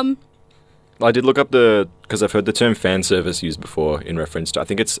 I did look up because I've heard the term fan service used before in reference to, I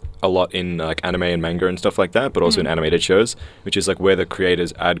think it's a lot in like anime and manga and stuff like that, but also in animated shows, which is like where the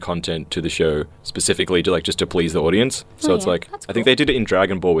creators add content to the show specifically to like just to please the audience. So Oh, it's yeah. like, That's I think cool. they did it in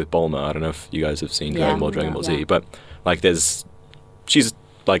Dragon Ball with Bulma. I don't know if you guys have seen Yeah. Dragon Ball, Dragon Ball Z, Yeah. but like she's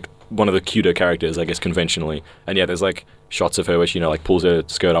like one of the cuter characters, I guess, conventionally. And yeah, there's like shots of her where she, like pulls her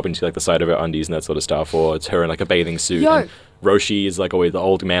skirt up into like the side of her undies and that sort of stuff, or it's her in like a bathing suit. Yo. And Roshi is like always the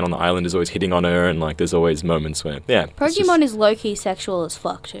old man on the island is always hitting on her, and like there's always moments where it's just- Pokemon is low key sexual as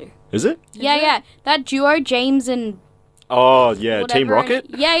fuck too. is it? Yeah. That duo, James and Oh yeah, Team whatever, Rocket.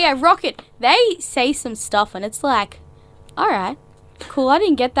 Yeah, Rocket. They say some stuff, and it's like, all right, cool. I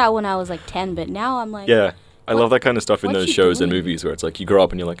didn't get that when I was like 10, but now I'm like, Yeah, I love that kind of stuff in what those you shows and doing? movies where it's like you grow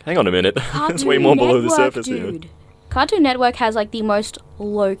up and you're like, hang on a minute, there's Cartoon way more below the Network, surface dude. here. Cartoon Network has like the most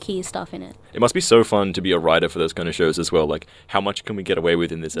low key stuff in it. It must be so fun to be a writer for those kind of shows as well. Like, how much can we get away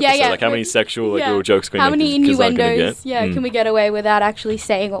with in this episode? Yeah, yeah. Like, how many sexual like Yeah. little jokes can How we many make these kids aren't gonna innuendos? get? Yeah, Mm. can we get away without actually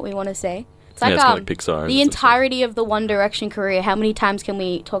saying what we want to say? It's like, Yeah, it's kinda like Pixar and the that sort of entirety of the One Direction career. How many times can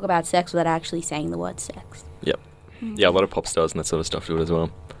we talk about sex without actually saying the word sex? Yep. Yeah, a lot of pop stars and that sort of stuff do it as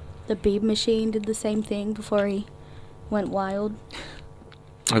well. The Beeb Machine did the same thing before he went wild.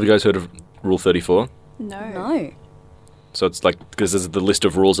 Have you guys heard of Rule 34? No. So it's like, because there's the list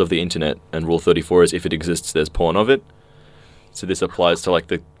of rules of the internet, and Rule 34 is if it exists, there's porn of it. So this applies to like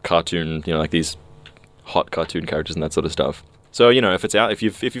the cartoon, like these hot cartoon characters and that sort of stuff. So, if it's out, if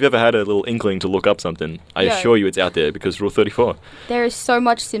you've ever had a little inkling to look up something, I assure you it's out there because Rule 34. There is so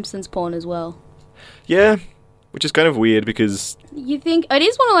much Simpsons porn as well. Yeah, which is kind of weird because... You think... It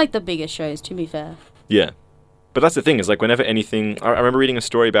is one of, like, the biggest shows, to be fair. Yeah. But that's the thing, is like whenever anything... I remember reading a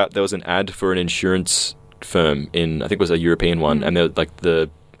story about there was an ad for an insurance firm in... I think it was a European one, and there, like it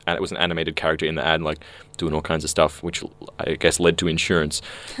was an animated character in the ad, like, doing all kinds of stuff, which I guess led to insurance.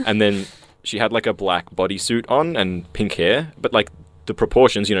 And then... She had like a black bodysuit on and pink hair, but like the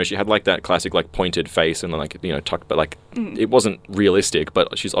proportions, she had like that classic like pointed face and like, tucked, but like it wasn't realistic,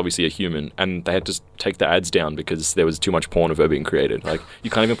 but she's obviously a human, and they had to take the ads down because there was too much porn of her being created. Like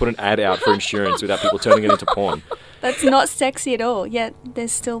you can't even put an ad out for insurance without people turning it into porn. That's not sexy at all, yet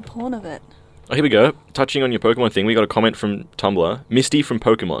there's still porn of it. Oh, here we go. Touching on your Pokemon thing, we got a comment from Tumblr. Misty from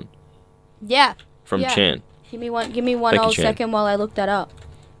Pokemon. Yeah. From Chan. Give me one Thank you, Chan. second while I look that up.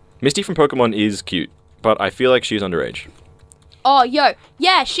 Misty from Pokemon is cute, but I feel like she's underage. Oh,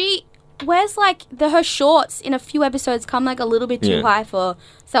 yeah, she wears like her shorts in a few episodes come like a little bit too high for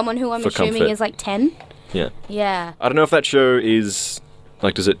someone who I'm assuming comfort. is like 10. Yeah. Yeah. I don't know if that show is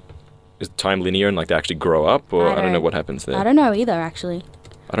like, is time linear and like they actually grow up, or I don't know what happens there. I don't know either, actually.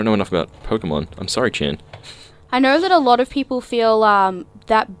 I don't know enough about Pokemon. I'm sorry, Chan. I know that a lot of people feel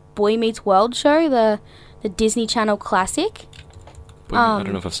that Boy Meets World show, the Disney Channel classic. I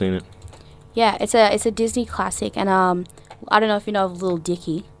don't know if I've seen it. Yeah, it's a Disney classic, and I don't know if you know of Lil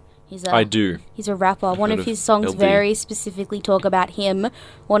Dicky. I do. He's a rapper. One of his songs LD. very specifically talk about him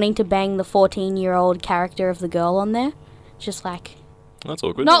wanting to bang the 14-year-old character of the girl on there. Just like... That's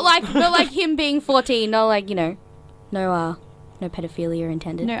awkward. Not like him being 14, not like, no pedophilia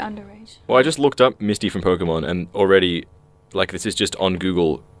intended. No underage. Well, I just looked up Misty from Pokemon, and already, like, this is just on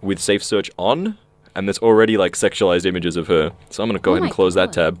Google with safe search on, and there's already, like, sexualized images of her. So I'm going to go ahead and close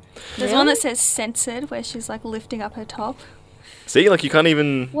that tab. There's one that says censored, where she's, like, lifting up her top. See, like, you can't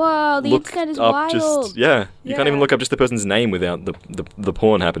even Whoa, the look internet is up wild. you can't even look up just the person's name without the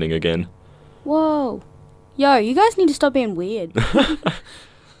porn happening again. Whoa. Yo, you guys need to stop being weird.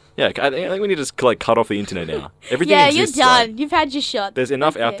 Yeah, I think we need to, like, cut off the internet now. Everything yeah, exists, you're done. like, You've had your shot. there's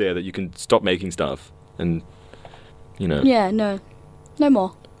enough That's out it. there that you can stop making stuff, and, Yeah, no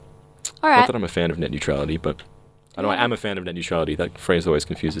more. All Not right. that I'm a fan of net neutrality, but I know I am a fan of net neutrality. That phrase always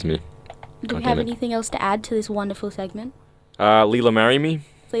confuses me. Do God we damn have it. anything else to add to this wonderful segment? Leela, marry me.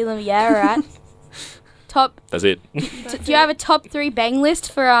 Leland, yeah, all right. Top. That's it. Do you have a top 3 bang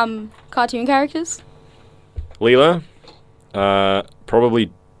list for cartoon characters? Leela,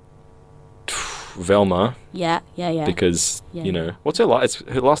 probably Velma, Yeah. because Yeah. what's her last?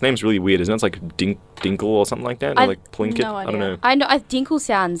 Her last name's really weird, isn't it? It's like Dinkle or something like that, or like Plinkett. no I don't know. idea. I know. Dinkle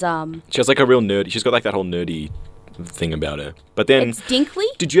sounds She has like a real nerd. She's got like that whole nerdy thing about her. But then, It's Dinkley.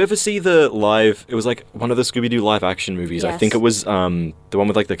 did you ever see the live? It was like one of the Scooby-Doo live action movies. I Yes. think it was the one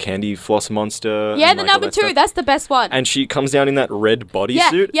with like the candy floss monster. Yeah, and, the like, all number that 2. stuff. That's the best one. And she comes down in that red yeah,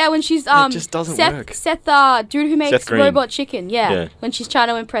 bodysuit. yeah. When she's It just doesn't work. Seth, dude who makes Seth Green. Robot Chicken. Yeah. Yeah. When she's trying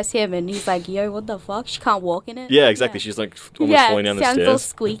to impress him, and he's like, "Yo, what the fuck? She can't walk in it." Yeah, exactly. She's like almost falling down the sounds all stairs.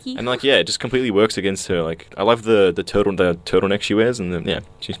 squeaky. And like, yeah, it just completely works against her. Like, I love the turtleneck she wears, and then yeah,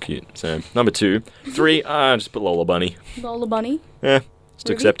 she's cute. So number 2, 3, just put Lola Bunny. Lola Bunny. Yeah, just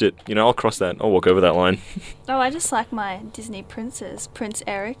Ruby? accept it. I'll cross that. I'll walk over that line. Oh, I just like my Disney princes. Prince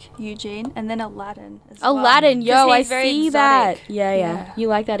Eric, Eugene, and then Aladdin as well. Aladdin, yo, 'Cause I he's very see exotic. that. Yeah. Yeah. You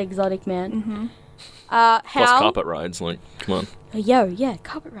like that exotic man. Mm-hmm. Plus Hal. carpet rides. Like, come on. Yo, yeah,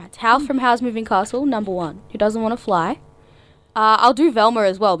 carpet rides. Hal from Howl's Moving Castle, number 1. Who doesn't want to fly? I'll do Velma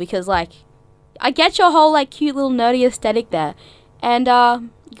as well because, like, I get your whole, like, cute little nerdy aesthetic there. And,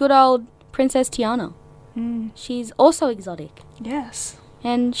 good old Princess Tiana. She's also exotic. Yes.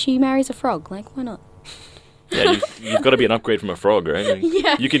 And she marries a frog. Like, why not? Yeah, you've got to be an upgrade from a frog, right? Like,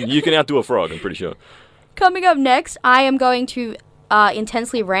 Yeah. You can outdo a frog. I'm pretty sure. Coming up next, I am going to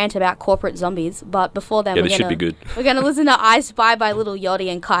intensely rant about corporate zombies. But before then, Yeah, this should be good. We're going to listen to I Spy by Little Yachty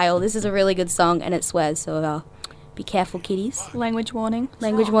and Kyle. This is a really good song, and it swears, so be careful, kiddies. Language warning.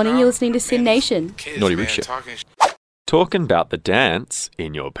 Language warning, you're listening to Sin Nation. Naughty Rich Show. Talking about the dance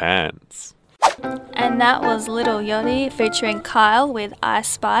in your pants. And that was Little Yachty featuring Kyle with I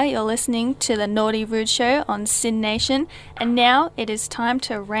Spy. You're listening to the Naughty Rude Show on Sin Nation. And now it is time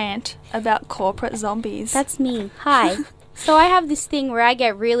to rant about corporate zombies. That's me. Hi. So I have this thing where I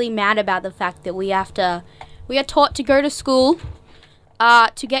get really mad about the fact that we have to we are taught to go to school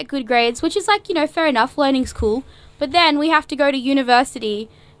to get good grades, which is like, you know, fair enough, learning's cool. But then we have to go to university,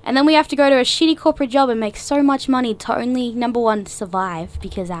 and then we have to go to a shitty corporate job and make so much money to only, number one, survive,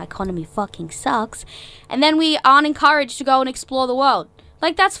 because our economy fucking sucks. And then we aren't encouraged to go and explore the world.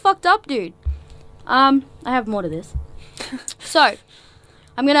 Like, that's fucked up, dude. I have more to this. So,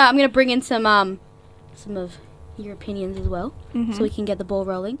 I'm gonna bring in some of your opinions as well, so we can get the ball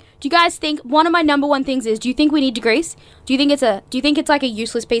rolling. Do you guys think, one of my number one things is, do you think we need degrees? Do you think it's like a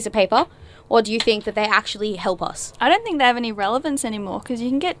useless piece of paper? Or do you think that they actually help us? I don't think they have any relevance anymore, because you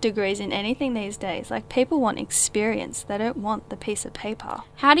can get degrees in anything these days. Like, people want experience. They don't want the piece of paper.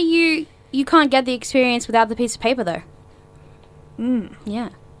 How do you can't get the experience without the piece of paper, though? Yeah.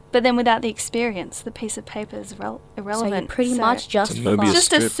 But then without the experience, the piece of paper is irrelevant. So you're pretty much just It's a Mobius fucked.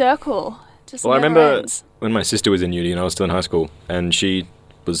 just a strip. circle. Just Well, I never remember ends. when my sister was in uni and I was still in high school, and she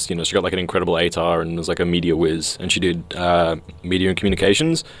was, you know, she got like an incredible ATAR and was like a media whiz, and she did media and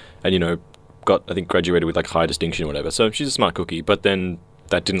communications, and, you know, I think graduated with like high distinction or whatever. So she's a smart cookie, but then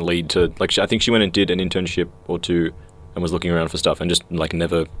that didn't lead to, like, I think she went and did an internship or two and was looking around for stuff and just like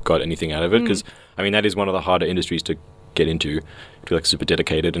never got anything out of it, because I mean that is one of the harder industries to get into, to be like super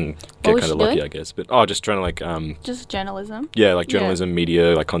dedicated and get was kind of she lucky, doing? I guess. But just trying to like Just journalism. yeah, like journalism,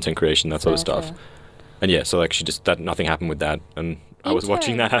 media, like content creation, that sort of Fair, stuff. fair. And yeah, so like nothing happened with that, and I was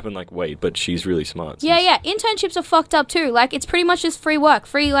watching that happen. Like, wait, but she's really smart. So Yeah. Internships are fucked up too. Like, it's pretty much just free work.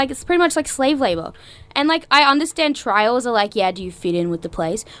 Like, it's pretty much like slave labor. And, like, I understand trials are like, yeah, do you fit in with the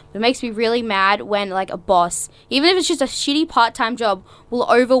place? But it makes me really mad when, like, a boss, even if it's just a shitty part-time job, will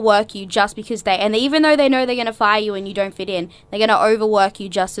overwork you just because even though they know they're going to fire you and you don't fit in, they're going to overwork you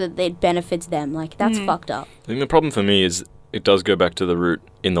just so that it benefits them. Like, that's fucked up. I think the problem for me is it does go back to the root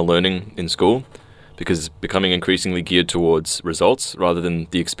in the learning in school, because it's becoming increasingly geared towards results rather than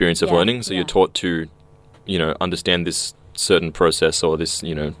the experience of Yeah, learning. So yeah. you're taught to, you know, understand this certain process or this,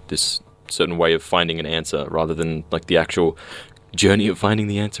 you know, this certain way of finding an answer rather than like the actual journey of finding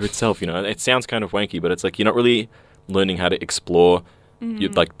the answer itself. You know, it sounds kind of wanky, but it's like you're not really learning how to explore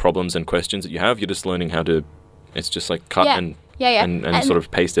your like problems and questions that you have. You're just learning how to, it's just like cut Yeah. and Yeah. and sort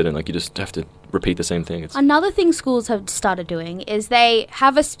of paste it, and like you just have to repeat the same thing. It's Another thing schools have started doing is they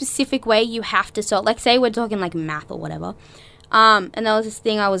have a specific way you have to solve. Like, say we're talking like math or whatever. And there was this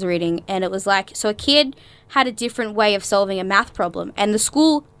thing I was reading, and it was like, so a kid had a different way of solving a math problem, and the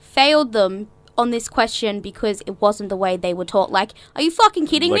school failed them on this question because it wasn't the way they were taught. Like, are you fucking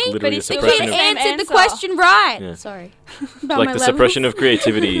kidding like me? literally it's a the The suppression kid of answered the answer. question right. Yeah. Sorry. like the suppression of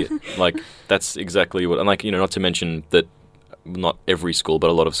creativity. Like that's exactly what, and like, you know, not to mention that not every school, but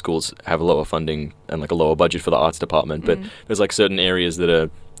a lot of schools have a lower funding and like a lower budget for the arts department. But there's like certain areas that are,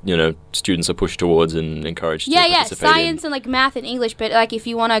 you know, students are pushed towards and encouraged to Yeah, participate science and like math and English, but like if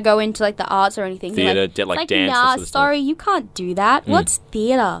you want to go into like the arts or anything, they're Theatre, like it's dance, that nah, sort of stuff. sorry, you can't do that. What's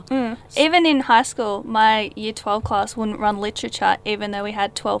theatre? Even in high school, my year 12 class wouldn't run literature even though we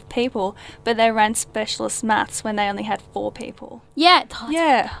had 12 people, but they ran specialist maths when they only had 4 people. Yeah,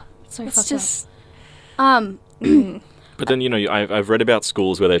 Yeah. so It's fucked just... up. But then, you know, I've read about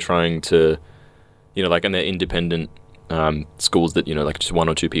schools where they're trying to, you know, like, and they're independent schools that, you know, like just 1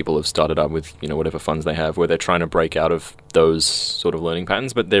 or 2 people have started up with, you know, whatever funds they have, where they're trying to break out of those sort of learning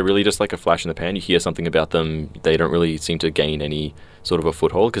patterns, but they're really just like a flash in the pan. You hear something about them, they don't really seem to gain any sort of a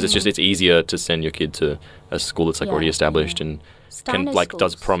foothold, because it's easier to send your kid to a school that's like Yeah, already established and can Steiner like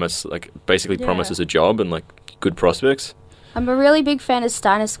does schools. promise, like basically Yeah. promises a job and like good prospects. I'm a really big fan of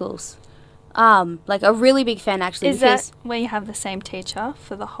Steiner schools. Like a really big fan actually. Is because, that where you have the same teacher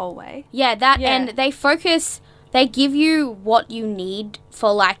for the whole way? Yeah, that Yeah. and they give you what you need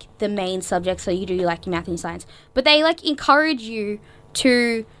for like the main subject, so you do like your math and your science, but they like encourage you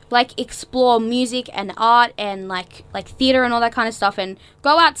to like explore music and art and like theater and all that kind of stuff, and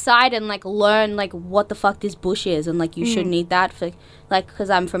go outside and like learn like what the fuck this bush is, and like you shouldn't eat that for like, because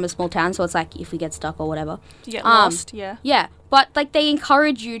I'm from a small town, so it's like if we get stuck or whatever. You get lost, yeah. Yeah, but like they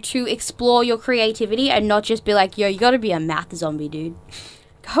encourage you to explore your creativity and not just be like, yo, you gotta be a math zombie, dude.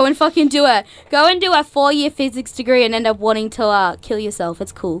 Go and fucking do a 4-year physics degree and end up wanting to kill yourself.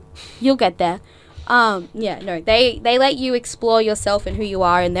 It's cool. You'll get there. Yeah, no, they let you explore yourself and who you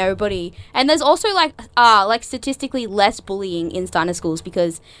are and everybody. And there's also like statistically less bullying in Steiner schools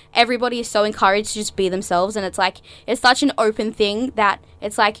because everybody is so encouraged to just be themselves, and it's like it's such an open thing that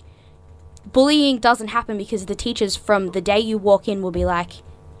it's like bullying doesn't happen because the teachers from the day you walk in will be like,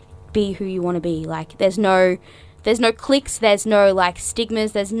 be who you want to be. Like there's no cliques, there's no like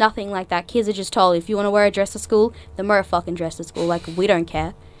stigmas, there's nothing like that. Kids are just told if you want to wear a dress to school, then wear a fucking dress to school. Like we don't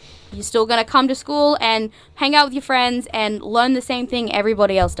care. You're still going to come to school and hang out with your friends and learn the same thing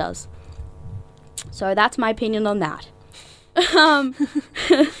everybody else does. So that's my opinion on that.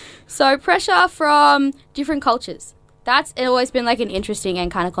 So pressure from different cultures. That's always been like an interesting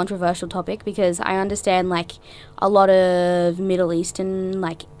and kind of controversial topic because I understand like a lot of Middle Eastern,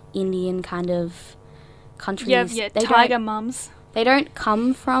 like Indian kind of countries. Yeah, they tiger don't- mums. They don't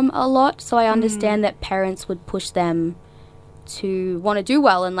come from a lot, so I understand that parents would push them to want to do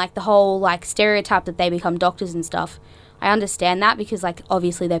well and like the whole like stereotype that they become doctors and stuff. I understand that because like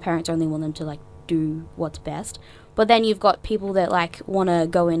obviously their parents only want them to like do what's best. But then you've got people that like want to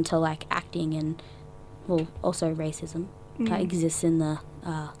go into like acting and well, also racism that exists in the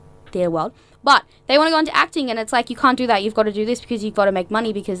theatre world. But they want to go into acting and it's like, you can't do that. You've got to do this because you've got to make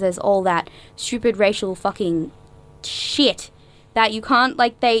money because there's all that stupid racial fucking shit that you can't,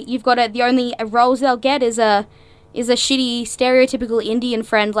 like, you've got to, the only roles they'll get is a shitty stereotypical Indian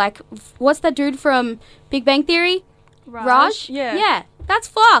friend. Like, what's that dude from Big Bang Theory? Raj? Yeah. Yeah, that's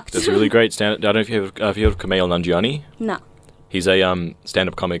fucked. That's a really great stand. I don't know if you've heard of Kumail Nanjiani. No. He's a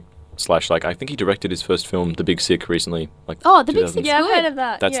stand-up comic / like I think he directed his first film, The Big Sick, recently. Like Oh, The Big 2000. Sick's Yeah, I've good. heard of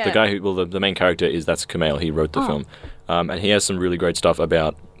that. That's yeah. the guy who, well, the main character that's Kumail. He wrote the film. And he has some really great stuff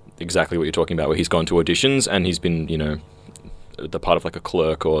about exactly what you're talking about, where he's gone to auditions and he's been, the part of like a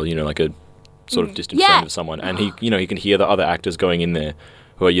clerk or, like a sort of distant Yeah. friend of someone. And he, he can hear the other actors going in there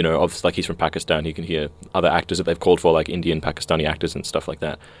who are, like he's from Pakistan. He can hear other actors that they've called for, like Indian, Pakistani actors and stuff like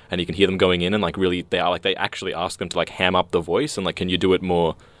that. And he can hear them going in and like really, they actually ask them to like ham up the voice and like, can you do it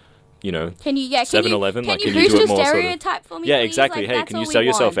more, Can you, 7-Eleven, can like, you can you boost do your it more sort of- stereotype for me, yeah, please? exactly. Like, Hey, that's can you all we sell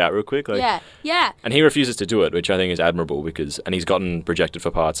yourself want. out real quick? Like, Yeah. And he refuses to do it, which I think is admirable and he's gotten rejected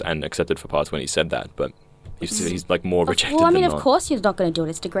for parts and accepted for parts when he said that, but he's like more rejected Well, I mean, than of not. course you're not going to do it.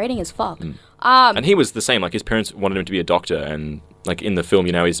 It's degrading as fuck. And he was the same. Like his parents wanted him to be a doctor, and like in the film,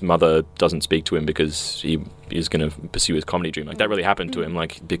 his mother doesn't speak to him because he is going to pursue his comedy dream. Like that really happened to him.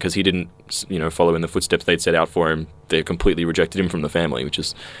 Like because he didn't, follow in the footsteps they'd set out for him. They completely rejected him from the family, which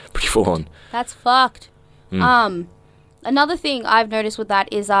is pretty full on. That's fucked. Another thing I've noticed with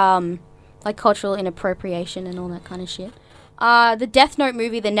that is like cultural inappropriation and all that kind of shit. The Death Note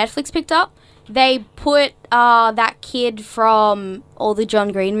movie that Netflix picked up, they put that kid from all the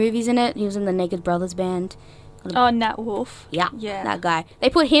John Green movies in it. He was in the Naked Brothers band. Oh, Nat Wolf. Yeah, Yeah. that guy. They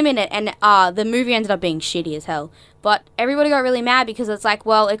put him in it, and the movie ended up being shitty as hell. But everybody got really mad because it's like,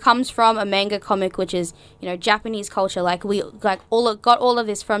 well, it comes from a manga comic, which is, Japanese culture. Like we got all of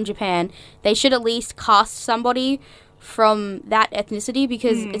this from Japan. They should at least cast somebody from that ethnicity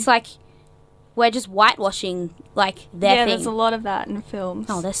because it's like we're just whitewashing like their Yeah, thing. there's a lot of that in films.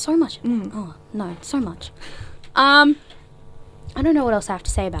 Oh, there's so much. Oh no, so much. I don't know what else I have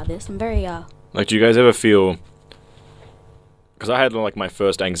to say about this. I'm very Like, do you guys ever feel? Because I had like my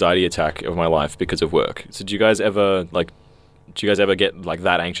first anxiety attack of my life because of work. So do you guys ever get like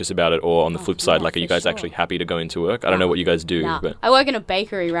that anxious about it, or on the flip side, yeah, like, are you for guys sure. actually happy to go into work? I don't know what you guys do, nah. but I work in a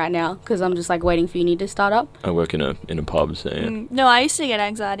bakery right now because I'm just like waiting for uni to start up. I work in a pub. So yeah. No, I used to get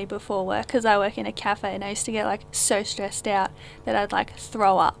anxiety before work because I work in a cafe, and I used to get like so stressed out that I'd like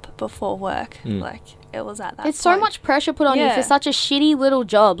throw up before work. Like it was at that. It's so point. much pressure put on you Yeah. for such a shitty little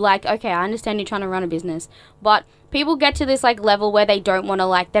job. Like, okay, I understand you're trying to run a business, but people get to this like level where they don't want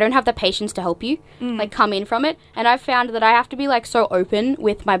to they don't have the patience to help you, like come in from it. And I've found that I have to be like so open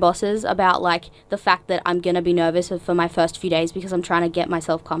with my bosses about like the fact that I'm gonna be nervous for my first few days because I'm trying to get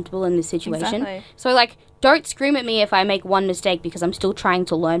myself comfortable in this situation. Exactly. So like, don't scream at me if I make one mistake because I'm still trying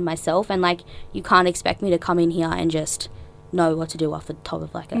to learn myself, and like you can't expect me to come in here and just know what to do off the top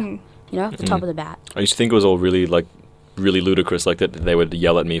of like a off the top of the bat. I used to think it was all really ludicrous, like that they would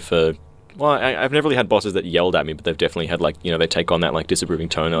yell at me for. Well, I've never really had bosses that yelled at me, but they've definitely had like, they take on that like disapproving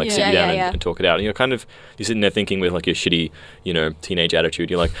tone and like sit you down and talk it out. And you're sitting there thinking with like your shitty, teenage attitude.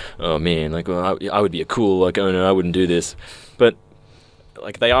 You're like, oh man, like, well, I would be a cool, like, oh no, I wouldn't do this. But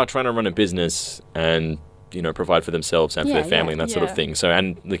like they are trying to run a business and, provide for themselves and for their family and that sort of thing. So,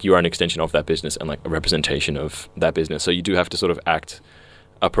 and like you are an extension of that business and like a representation of that business. So you do have to sort of act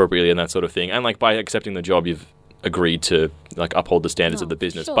appropriately and that sort of thing. And like by accepting the job, you've agreed to like uphold the standards of the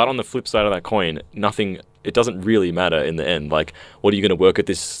business. Sure. But on the flip side of that coin, it doesn't really matter in the end. Like, what are you going to work at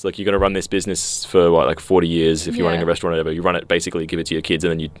this? Like, you're going to run this business for what, like 40 years if you're running a restaurant or whatever. You run it, basically give it to your kids, and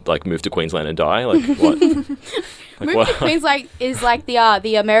then you like move to Queensland and die. Like what? Moving to Queensland is like the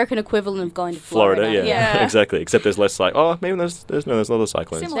American equivalent of going to Florida. Yeah, exactly. Except there's less like, oh, maybe there's other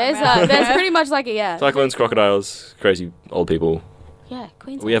cyclones. Similar. There's pretty much like a Cyclones, crocodiles, crazy old people. Yeah,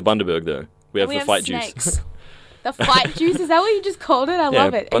 Queensland. We have Bundaberg though. We have We the have fight snakes. juice. The fight juice, is that what you just called it? I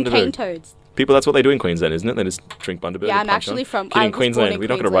love it. And Bundaberg. cane toads. People, that's what they do in Queensland, isn't it? They just drink Bundaberg. Yeah, I'm punch actually on. from- Kidding, I was born Queensland. in We're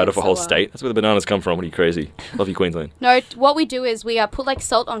not going to write off a whole Queensland, so, state. That's where the bananas come from. What are you, crazy? Love you, Queensland. No, what we do is we put like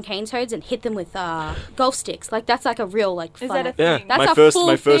salt on cane toads and hit them with golf sticks. Like that's like a real like Is fun. that a Yeah, thing? That's my a first full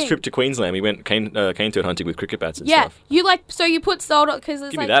my first thing. trip to Queensland, we went cane toad hunting with cricket bats and Yeah, stuff. you like so you put salt on because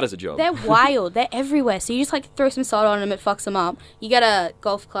it's Give me like that as a job. they're wild. They're everywhere. So you just like throw some salt on them. It fucks them up. You get a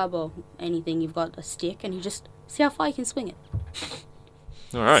golf club or anything. You've got a stick and you just see how far you can swing it.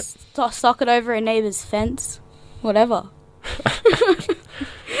 All right. Sock it over a neighbour's fence. Whatever.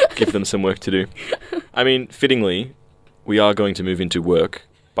 Give them some work to do. I mean, fittingly, we are going to move into Work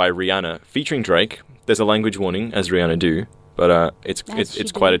by Rihanna, featuring Drake. There's a language warning, as Rihanna do, but it's As she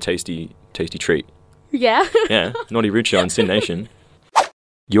it's quite do. a tasty treat. Yeah. Yeah, Naughty Rude Show on Sin Nation.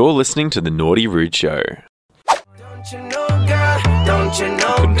 You're listening to The Naughty Rude Show.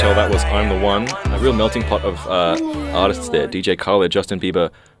 Couldn't tell that was I'm the One. A real melting pot of artists there. DJ Khaled, Justin Bieber,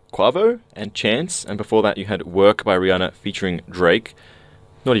 Quavo, and Chance. And before that, you had Work by Rihanna featuring Drake.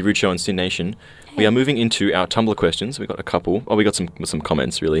 Naughty Rude Show on Sin Nation. We are moving into our Tumblr questions. We got a couple. Oh, we got some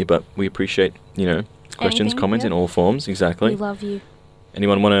comments really, but we appreciate questions, Anything, comments yeah. in all forms. Exactly. We love you.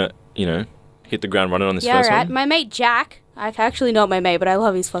 Anyone want to hit the ground running on this Yeah, first right. one? My mate Jack. Actually not my mate, but I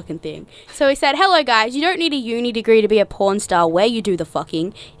love his fucking thing. So he said, "Hello guys, you don't need a uni degree to be a porn star where you do the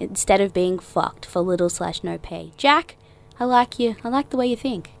fucking instead of being fucked for little/no pay." Jack, I like you. I like the way you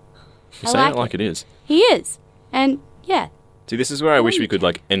think. You I say like it like it is. He is, and yeah. See, this is where I wish we could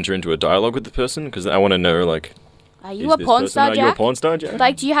enter into a dialogue with the person because I want to know Are you is a this porn person- star, Are you a Jack? porn star, Jack?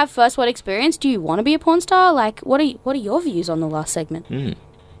 Like, do you have first world experience? Do you want to be a porn star? Like, what are your views on the last segment?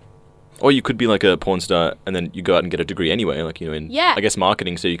 Or you could be like a porn star and then you go out and get a degree anyway, in Yeah. I guess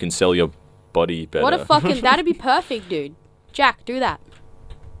marketing, so you can sell your body better. What a fucking that'd be perfect, dude. Jack, do that.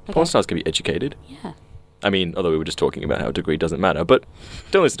 Porn stars can be educated. Yeah. I mean, although we were just talking about how a degree doesn't matter, but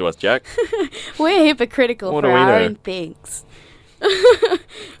don't listen to us, Jack. We're hypocritical What for do we our know? own things.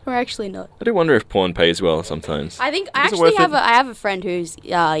 We're actually not. I do wonder if porn pays well sometimes. I think Is I it actually worth have it? I have a friend who's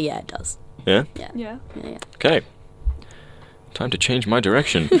yeah, it does. Yeah? Yeah. Yeah. Okay. Time to change my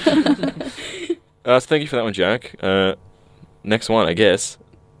direction. So thank you for that one, Jack. Next one, I guess.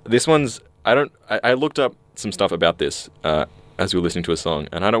 This one's... I looked up some stuff about this as we were listening to a song,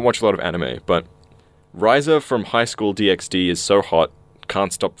 and I don't watch a lot of anime, but Riser from High School DxD is so hot,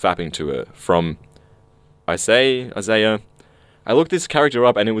 can't stop fapping to her. From Isaiah. I looked this character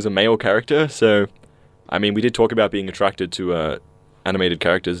up, and it was a male character, so... I mean, we did talk about being attracted to animated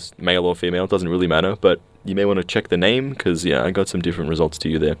characters, male or female, doesn't really matter, but you may want to check the name, because, yeah, I got some different results to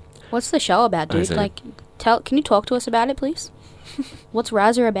you there. What's the show about, dude? Isaiah. Like, can you talk to us about it, please? What's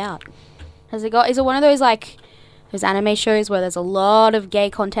Riser about? Is it one of those those anime shows where there's a lot of gay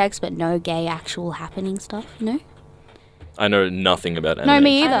context but no gay actual happening stuff, I know nothing about anime. No,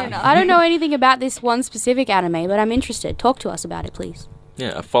 me I either. don't know. I don't know anything about this one specific anime, but I'm interested. Talk to us about it, please.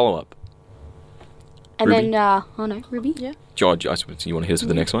 Yeah, a follow-up. And Ruby? then, Ruby? Yeah. George, I suppose you want to hit us with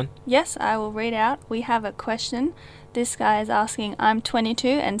the next one? Yes, I will read out. We have a question. This guy is asking, I'm 22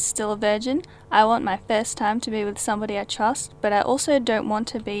 and still a virgin. I want my first time to be with somebody I trust, but I also don't want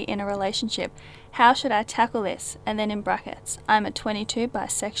to be in a relationship. How should I tackle this? And then in brackets, I'm a 22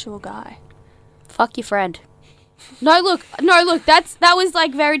 bisexual guy. Fuck your friend. No, look, that was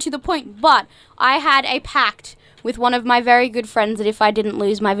very to the point, but I had a pact with one of my very good friends that if I didn't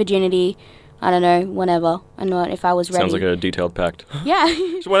lose my virginity, I don't know, whenever, and not if I was ready. Sounds like a detailed pact. Yeah.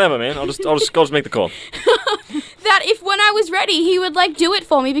 So whatever, man. I'll just make the call. That if when I was ready, he would do it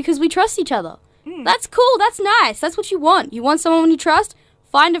for me because we trust each other. That's cool. That's nice. That's what you want. You want someone you trust?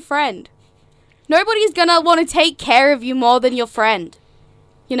 Find a friend. Nobody's gonna want to take care of you more than your friend.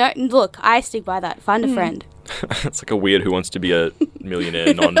 And look, I stick by that. Find a friend. It's like a weird Who Wants to Be a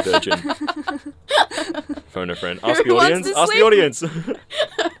Millionaire non-virgin. Phone a friend. Ask the Who wants audience. to Ask the sleep? audience.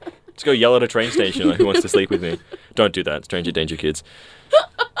 Just go yell at a train station who wants to sleep with me. Don't do that. Stranger danger, kids.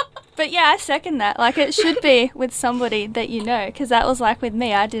 But yeah, I second that. It should be with somebody that you know, because that was with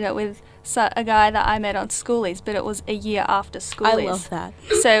me. I did it with a guy that I met on schoolies, but it was a year after schoolies. I love that.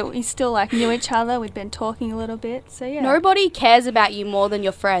 So we still knew each other. We'd been talking a little bit. So yeah. Nobody cares about you more than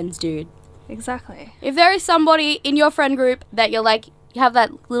your friends, dude. Exactly. If there is somebody in your friend group that you're you have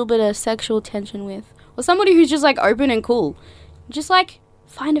that little bit of sexual tension with, or somebody who's just open and cool, just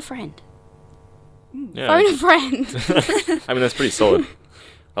find a friend. Yeah. Phone a friend. I mean, that's pretty solid.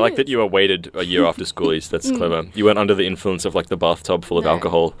 I like that you waited a year after schoolies. That's clever. You weren't under the influence of the bathtub full of No.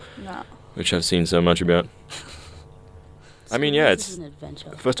 alcohol, No. which I've seen so much about. I mean, yeah, This is it's an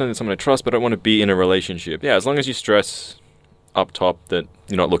adventure. first time with someone I trust, but I don't want to be in a relationship. Yeah, as long as you stress up top that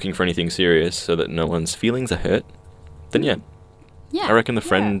you're not looking for anything serious so that no one's feelings are hurt, then yeah. Yeah. I reckon the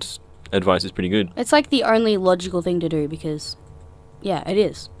friend advice is pretty good. It's like the only logical thing to do because, yeah, it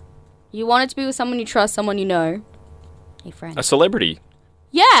is. You want it to be with someone you trust, someone you know. Hey, friend. A celebrity.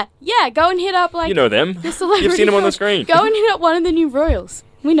 Yeah. Go and hit up, like... You know them. The celebrity. You've seen them on the screen. Go and hit up one of the new royals.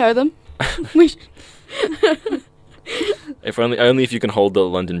 We know them. we If only if you can hold the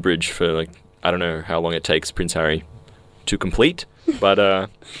London Bridge for, like, I don't know how long it takes Prince Harry to complete, but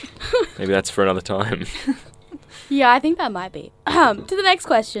maybe that's for another time. Yeah, I think that might be. To the next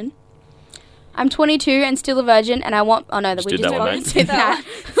question. I'm 22 and still a virgin, and I want... Oh, no, Just we did just that one, fucking mate. did that.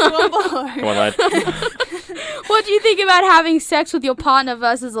 Come on, lad. What do you think about having sex with your partner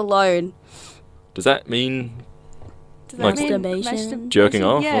versus alone? Does that mean Does Like- Masturbation. jerking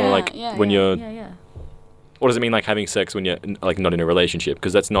off? Yeah. Or, like, when you're... Yeah. Or does it mean, like, having sex when you're, like, not in a relationship?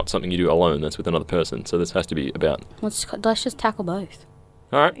 Because that's not something you do alone. That's with another person. So this has to be about... Let's just tackle both.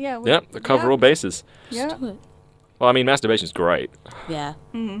 All right. Yeah, Cover all bases. Yeah. Do it. Well, I mean, masturbation's great. Yeah.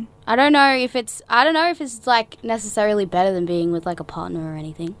 Mm-hmm. I don't know if it's like necessarily better than being with like a partner or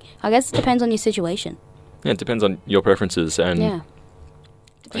anything. I guess it depends on your situation. Yeah, it depends on your preferences. And Yeah.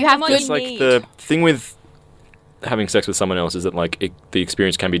 Depends You have on what good- it's like need. the thing with having sex with someone else is that, like, the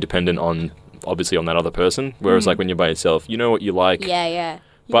experience can be dependent on, obviously, on that other person. Whereas, like, when you're by yourself, you know what you like. Yeah. You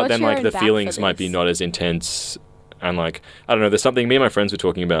But watch then, your like, own the back for feelings might be this. not as intense. And, like, I don't know, there's something... Me and my friends were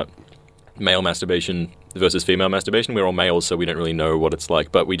talking about male masturbation versus female masturbation. We're all males, so we don't really know what it's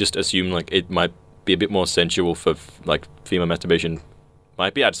like. But we just assume, like, it might be a bit more sensual for, like, female masturbation.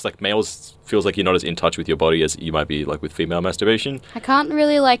 Might be. Just, like, males feels like you're not as in touch with your body as you might be, like, with female masturbation. I can't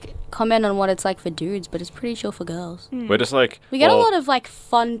really like comment on what it's like for dudes, but it's pretty chill for girls. We're just, like... We get a well, lot of like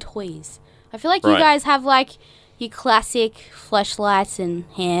fun toys. I feel like you Right. guys have like your classic fleshlights and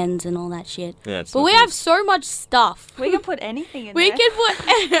hands and all that shit. Yeah, it's But we have so much stuff. We can put anything in We there. can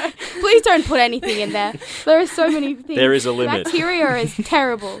put. Please don't put anything in there. There are so many things. There is a limit. Bacteria is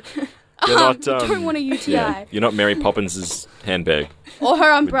terrible. You're not, don't want a UTI. Yeah, you're not Mary Poppins' handbag. Or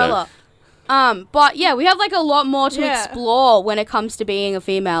her umbrella. But yeah, we have like a lot more to Yeah. explore when it comes to being a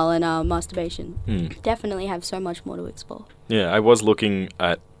female and masturbation. Hmm. Definitely have so much more to explore. Yeah, I was looking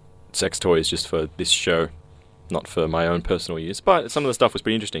at sex toys just for this show, not for my own personal use. But some of the stuff was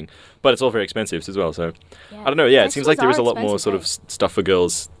pretty interesting. But it's all very expensive as well, so... I don't know, yeah, it Sex seems like toys there is are a lot more sort of expensive, stuff for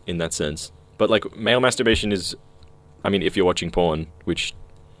girls in that sense. But, like, male masturbation is... I mean, if you're watching porn, which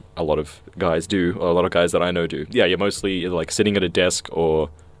a lot of guys do, or a lot of guys that I know do, yeah, you're mostly either, like, sitting at a desk or,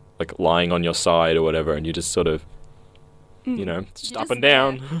 like, lying on your side or whatever, and you just sort of, you know, just up just and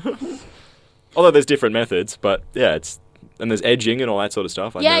down. Although there's different methods, but, yeah, it's... And there's edging and all that sort of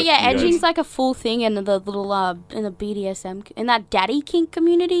stuff. I know Yeah, you guys- edging's like a full thing in the little in the BDSM in that daddy kink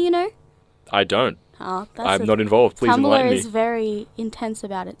community, you know. I don't. Oh, that's I'm not involved. Please Tumblr enlighten is me. very intense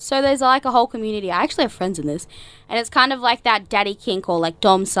about it. So there's like a whole community. I actually have friends in this, and it's kind of like that daddy kink or like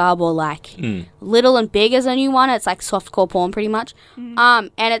dom sub or like Little and Big is a new one. It's like softcore porn pretty much. And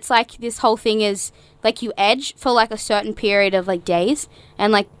it's like this whole thing is like you edge for like a certain period of like days,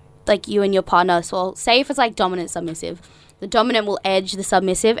 and like you and your partner. So say if it's like dominant submissive, the dominant will edge the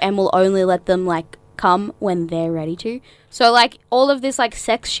submissive and will only let them like come when they're ready to. So like all of this like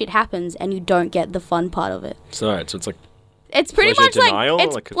sex shit happens and you don't get the fun part of it. So it's like It's pretty pleasure much denial, like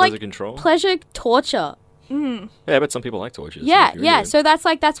it's like like pleasure control. pleasure torture. Yeah, but some people like torture. so Yeah, if you're yeah. into it. So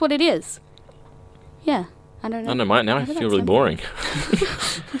that's what it is. Yeah, I don't I know. don't know. Now I Maybe feel that's really boring.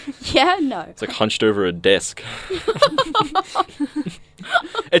 Yeah, no. It's like hunched over a desk.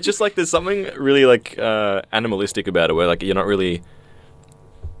 It's just like there's something really like animalistic about it, where like you're not really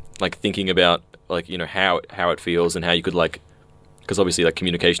like thinking about like how it feels and how you could like, because obviously like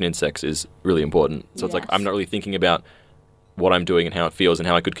communication in sex is really important. So it's like Yes. I'm not really thinking about what I'm doing and how it feels and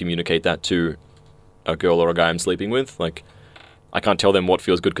how I could communicate that to a girl or a guy I'm sleeping with. Like I can't tell them what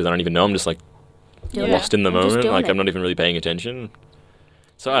feels good because I don't even know. I'm just like Doing Yeah. it. lost in the I'm just moment. doing Like it. I'm not even really paying attention.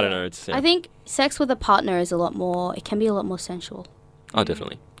 So I don't know. It's I think sex with a partner is a lot more. It can be a lot more sensual. oh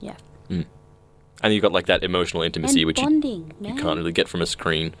definitely. Yeah. And you've got like that emotional intimacy And which bonding, you man. can't really get from a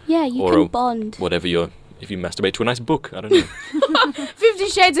screen. Yeah, you or can a- bond. Whatever if you masturbate to a nice book. I don't know. 50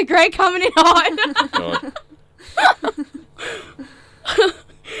 Shades of Grey coming in hot. God.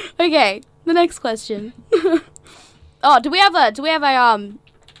 Okay, the next question. Oh, do we have a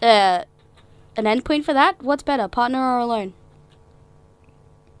an end point for that? What's better, partner or alone?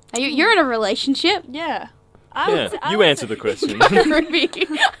 You're in a relationship. Yeah. Yeah, I you would answer say- the question. Ruby.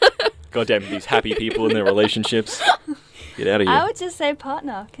 God damn these happy people in their relationships. Get out of here. I would just say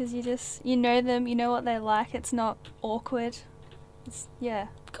partner, because you know them, you know what they like. It's not awkward. Yeah.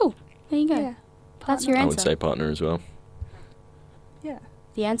 Cool. There you go. Yeah. That's your I answer. would say partner as well. Yeah.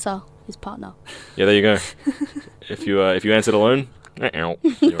 The answer is partner. Yeah, there you go. If you answered alone,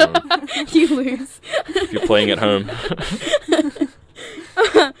 You lose. If you're playing at home.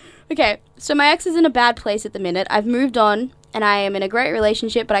 Okay, so my ex is in a bad place at the minute. I've moved on and I am in a great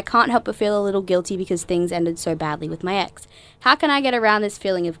relationship, but I can't help but feel a little guilty because things ended so badly with my ex. How can I get around this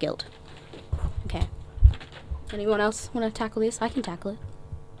feeling of guilt? Okay. Anyone else want to tackle this? I can tackle it.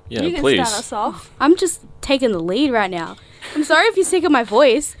 Yeah, You can please. start us off. I'm just taking the lead right now. I'm sorry if you're sick of my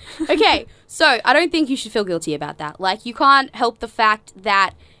voice. Okay, so I don't think you should feel guilty about that. Like, you can't help the fact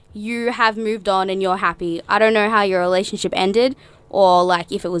that you have moved on and you're happy. I don't know how your relationship ended or, like,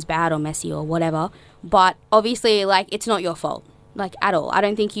 if it was bad or messy or whatever. But obviously, like, it's not your fault. Like, at all. I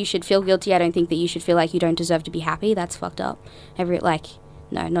don't think you should feel guilty. I don't think that you should feel like you don't deserve to be happy. That's fucked up. No,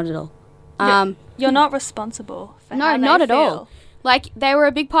 not at all. You're not responsible for No, how they not at feel. all. Like, they were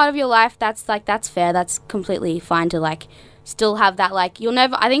a big part of your life. That's fair. That's completely fine to, like, still have that, like, you'll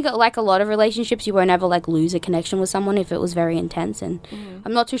never, I think, like, a lot of relationships, you won't ever, like, lose a connection with someone if it was very intense, and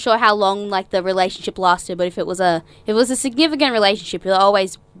I'm not too sure how long, like, the relationship lasted, but if it was a significant relationship, you'll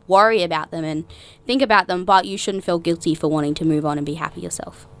always worry about them and think about them, but you shouldn't feel guilty for wanting to move on and be happy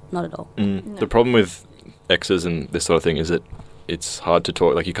yourself. Not at all. The problem with exes and this sort of thing is that it's hard to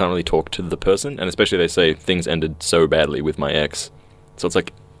talk, like, you can't really talk to the person, and especially they say things ended so badly with my ex, so it's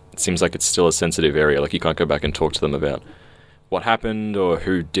like, it seems like it's still a sensitive area, like, you can't go back and talk to them about what happened or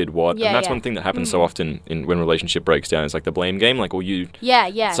who did what. Yeah, and that's yeah. one thing that happens so often when relationship breaks down. It's like the blame game. Like, well,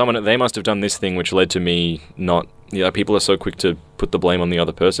 Yeah. someone, they must have done this thing which led to me not. People are so quick to put the blame on the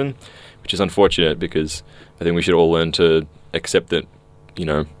other person, which is unfortunate because I think we should all learn to accept that,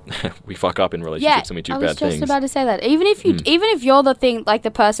 we fuck up in relationships and we do I bad was just things. about to say that. Even if you're the thing, like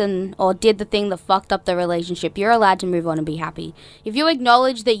the person or did the thing that fucked up the relationship, you're allowed to move on and be happy. If you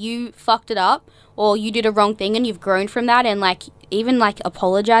acknowledge that you fucked it up or you did a wrong thing and you've grown from that and, like, even, like,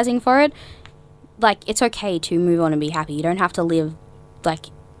 apologizing for it, like, it's okay to move on and be happy. You don't have to live, like,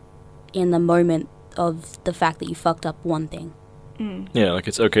 in the moment of the fact that you fucked up one thing. Yeah, like,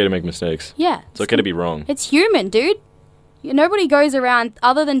 it's okay to make mistakes. Yeah. It's okay to be wrong. It's human, dude. Nobody goes around,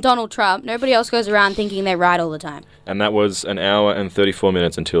 other than Donald Trump, nobody else goes around thinking they're right all the time. And that was an hour and 34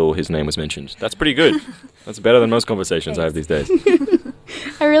 minutes until his name was mentioned. That's pretty good. That's better than most conversations I have these days.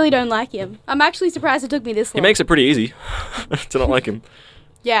 I really don't like him. I'm actually surprised it took me this long. He makes it pretty easy to not like him.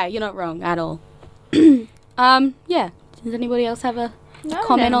 Yeah, you're not wrong at all. Yeah. Does anybody else have a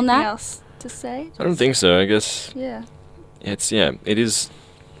comment on that? Else to say? I don't think so. I guess Yeah. it is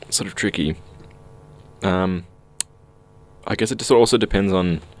sort of tricky. I guess it just also depends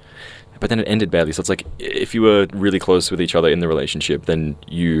on, but then it ended badly. So it's like, if you were really close with each other in the relationship, then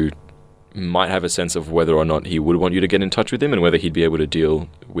you might have a sense of whether or not he would want you to get in touch with him and whether he'd be able to deal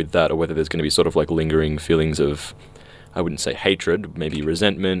with that, or whether there's going to be sort of like lingering feelings of, I wouldn't say hatred, maybe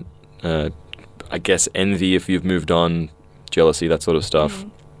resentment, I guess envy if you've moved on, jealousy, that sort of stuff.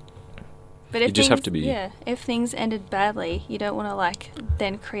 But if You just have to be- if things ended badly, you don't want to, like,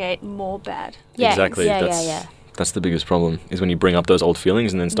 then create more bad. Yeah, Exactly. Yeah. That's the biggest problem, is when you bring up those old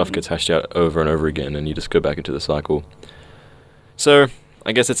feelings and then stuff gets hashed out over and over again and you just go back into the cycle. So,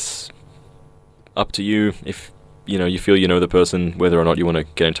 I guess it's up to you if, you feel you know the person, whether or not you want to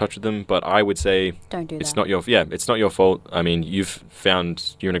get in touch with them. But I would say Don't do that. it's not your fault. I mean, you're in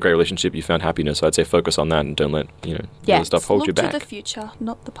a great relationship, you found happiness, so I'd say focus on that and don't let, the other stuff hold Look you back. to the future,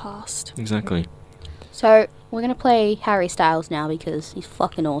 not the past. Exactly. So, we're going to play Harry Styles now because he's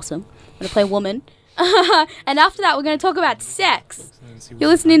fucking awesome. We're going to play Woman. And after that, we're going to talk about sex. You're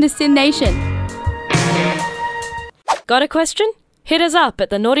listening to Sin Nation. Got a question? Hit us up at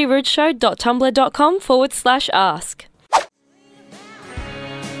thenaughtyrudeshow.tumblr.com/ask.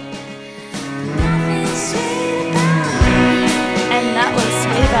 And that was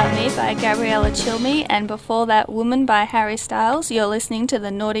Sweet About Me by Gabriella Chilme, and before that, Woman by Harry Styles. You're listening to The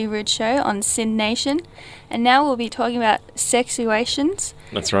Naughty Rude Show on Sin Nation. And now we'll be talking about sexuations.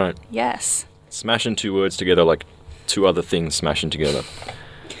 That's right. Yes. Smashing two words together like two other things smashing together.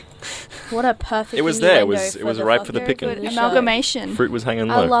 What a perfect It was there. innuendo It was ripe for the Very picking. good The show. amalgamation. Fruit was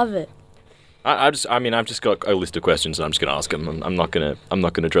hanging I low. love it. I've just got a list of questions and I'm just gonna ask them. I'm not gonna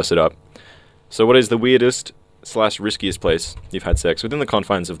dress it up. So, what is the weirdest / riskiest place you've had sex within the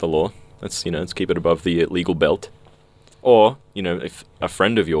confines of the law? Let's keep it above the legal belt. Or if a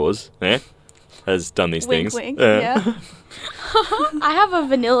friend of yours has done these Wink, things. wink. Yeah. I have a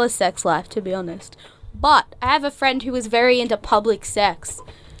vanilla sex life, to be honest. But I have a friend who is very into public sex.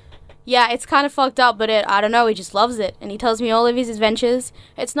 Yeah, it's kind of fucked up, but I don't know, he just loves it. And he tells me all of his adventures.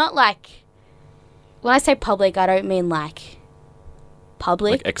 It's not like... When I say public, I don't mean like...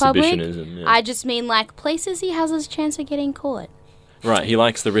 Public? Like public. exhibitionism. Yeah. I just mean like places he has a chance of getting caught. Right, he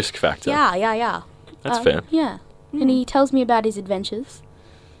likes the risk factor. Yeah. That's fair. Yeah. and he tells me about his adventures.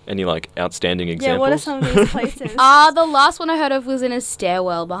 Any like outstanding Yeah, examples? what are some of these places? The last one I heard of was in a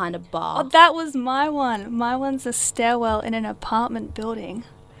stairwell behind a bar. Oh, that was my one. My one's a stairwell in an apartment building.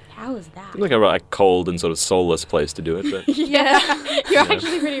 How is that? Seems like a like, cold and sort of soulless place to do it. But Yeah, you're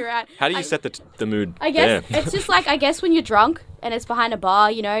actually pretty right. how do you set the mood? I guess there? it's just like, I guess when you're drunk and it's behind a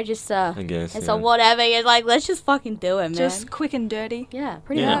bar, you know, just I guess. it's yeah. a whatever. You're like, let's just fucking do it, man. Just quick and dirty. Yeah,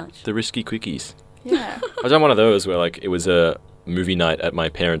 pretty Yeah, much. the risky quickies. Yeah. I was on one of those where like it was a movie night at my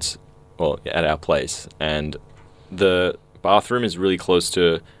parents', well, at our place, and the bathroom is really close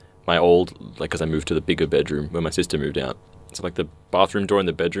to my old, like, because I moved to the bigger bedroom where my sister moved out. So like the bathroom door and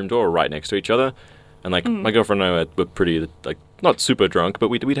the bedroom door are right next to each other, and like my girlfriend and I were pretty like not super drunk, but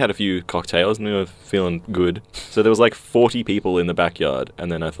we'd had a few cocktails and we were feeling good. So there was like 40 people in the backyard,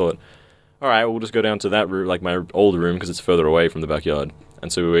 and then I thought, all right, we'll just go down to that room, like my old room, because it's further away from the backyard.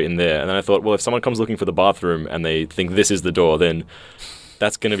 And so we were in there, and then I thought, well, if someone comes looking for the bathroom and they think this is the door, then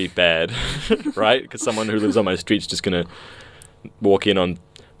that's going to be bad, right? Because someone who lives on my street's just going to walk in on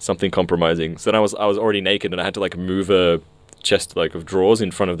something compromising. So then I was already naked, and I had to like move a chest like of drawers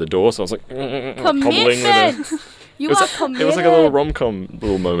in front of the door. So I was like, hobbling with Commitment! You are committed. it was like a little rom-com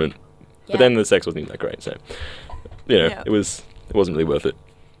little moment. Yeah. But then the sex wasn't that great, so you know, Yeah. it wasn't really worth it.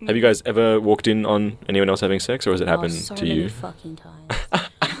 Have you guys ever walked in on anyone else having sex, or has it happened so to many you? fucking times.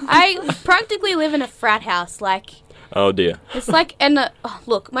 I practically live in a frat house. Like, Oh dear. it's like, and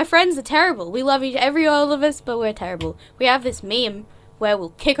look, my friends are terrible. We love all of us, but we're terrible. We have this meme where we'll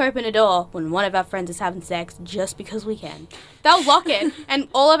kick open a door when one of our friends is having sex just because we can. They'll lock it, and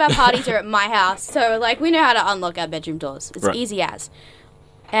all of our parties are at my house, so like we know how to unlock our bedroom doors. It's Right. easy as.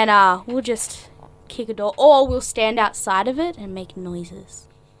 And we'll just kick a door, or we'll stand outside of it and make noises.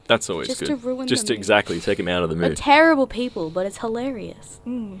 That's always Just good. to ruin just the to mood. exactly take him out of the We're mood. terrible people, but it's hilarious.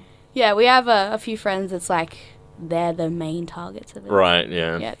 Yeah, we have a few friends that's like, they're the main targets of it. Right,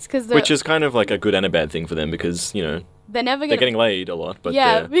 yeah. Yeah, it's because Which is kind of like a good and a bad thing for them, because, you know, they're never they're gonna. getting laid a lot, but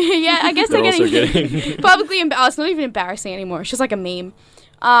yeah, yeah. I guess they're, they're also getting, getting publicly embarrassed. It's not even embarrassing anymore. It's just like a meme. makes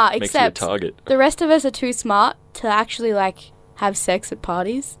you a Except target. the rest of us are too smart to actually like have sex at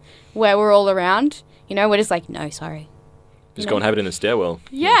parties where we're all around. You know, we're just like, no, sorry. Just go and have it in the stairwell.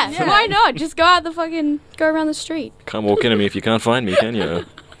 Yeah, why not? Just go around the street. Can't walk in on me if you can't find me, can you?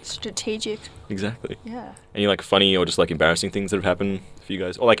 Strategic. Exactly. Yeah. Any like funny or just like embarrassing things that have happened for you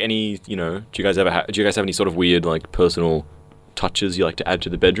guys, or like any, you know, do you guys have any sort of weird like personal touches you like to add to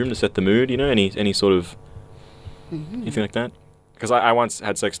the bedroom to set the mood? You know, any sort of anything like that? Because I once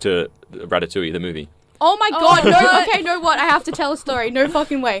had sex to Ratatouille, the movie. Oh my god, no, okay, no, what? I have to tell a story. No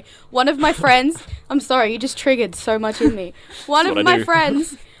fucking way. One of my friends, I'm sorry, you just triggered so much in me. One That's of what I my do.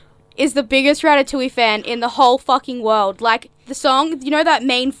 friends is the biggest Ratatouille fan in the whole fucking world. Like, the song, you know that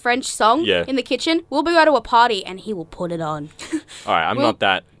main French song Yeah. in the kitchen? We'll be to a party and he will put it on. All right, I'm Well, not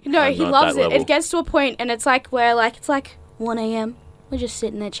that. No, I'm he not loves that it. level. It gets to a point and it's like, where like, it's like 1 a.m. We're just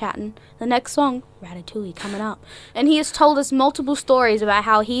sitting there chatting. The next song, Ratatouille, coming up. And he has told us multiple stories about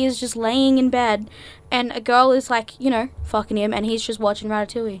how he is just laying in bed and a girl is like, you know, fucking him and he's just watching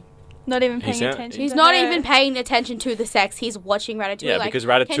Ratatouille. Not even He's paying out- attention. He's to not her. even paying attention to the sex. He's watching Ratatouille. Yeah, like, because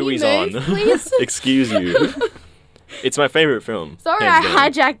 "Can you Ratatouille's move, on. please?" Excuse you. It's my favorite film. Sorry hands I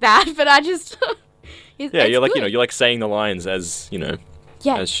down. hijacked that, but I just... Yeah, you're like, you know, you're like saying the lines as, you know,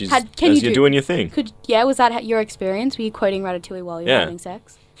 yeah. as she's Can as you you're doing your thing. was that your experience? Were you quoting Ratatouille while you were Yeah. having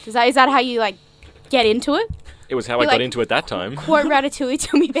sex? Is that how you, like, get into it? It was how You're I got like, into it that time. Quote Ratatouille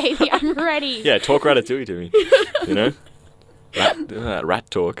to me, baby. I'm ready. Yeah, talk Ratatouille to me. You know, rat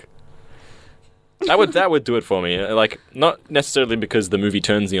talk. That would do it for me. Like, not necessarily because the movie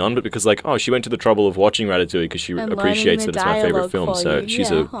turns me on, but because like, oh, she went to the trouble of watching Ratatouille because she And learning appreciates the that it's my favorite dialogue film. for So you.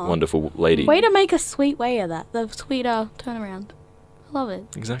 she's Yeah, a huh. wonderful lady. Way to make a sweet way of that. The sweet turnaround. I love it.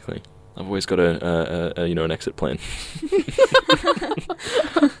 Exactly. I've always got a you know, an exit plan.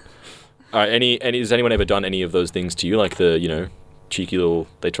 All right. Any has anyone ever done any of those things to you? Like the, you know, cheeky little,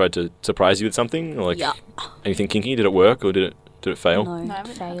 they tried to surprise you with something, or like Yeah. anything kinky? Did it work or did it fail? No, No, I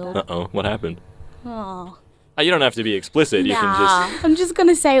haven't had fail. that. Uh oh, what happened? Oh. You don't have to be explicit. You can just. I'm just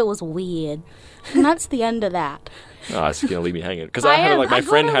gonna say it was weird. And that's the end of that. Oh, it's gonna leave me hanging. Because I I had am- like my I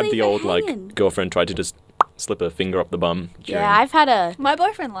friend gotta had leave the it old like hanging. girlfriend tried to just slip a finger up the bum. During, Yeah, I've had a My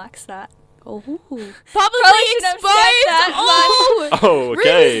boyfriend likes that. publicly shouldn't have said that, Oh, Oh,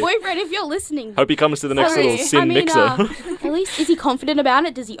 okay. Rudy's boyfriend, if you're listening. Hope he comes to the next Sorry. little sin I mean, mixer. at least is he confident about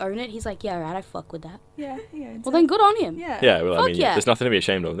it? Does he own it? He's like, yeah, right, I fuck with that. Yeah, yeah. Well, then good on him. Yeah. Yeah, well, I Fuck mean, yeah. there's nothing to be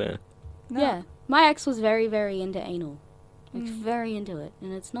ashamed of there. No. Yeah, my ex was very, very into anal, like very into it,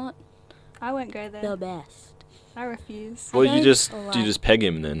 and it's not I won't go there. the best. I refuse. Well, don't you just like- peg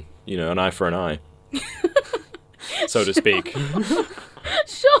him then, you know, an eye for an eye. so to speak.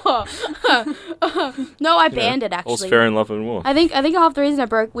 Sure. No, I banned it All's actually. fair in love and war. I think half the reason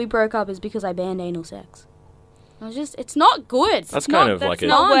we broke up is because I banned anal sex. It's not good. That's kind of That's like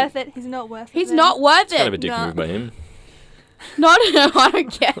not worth it. He's not worth it. He's then. not worth it. kind of a dick No. move by him. No, I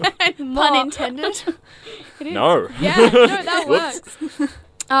don't get it. Pun intended. No. Yeah, no, that Whoops. works.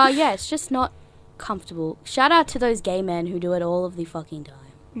 Yeah, it's just not comfortable. Shout out to those gay men who do it all of the fucking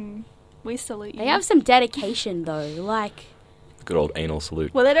time. We salute you. They have some dedication though. Like, Good old anal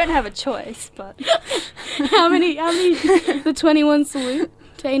salute. Well, they don't have a choice, but how many? The 21 salute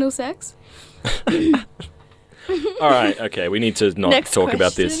to anal sex. All right, okay, we need to not Next talk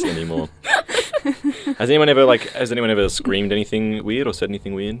about this question. anymore. Has anyone ever screamed anything weird or said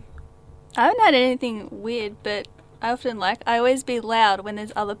anything weird? I haven't had anything weird, but I always be loud when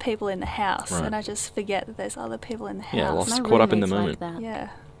there's other people in the house, Right. and I just forget that there's other people in the house. Yeah, lost My caught up in the roommate's moment. Like that.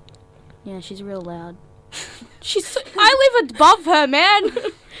 Yeah. Yeah, she's real loud. I live above her, man.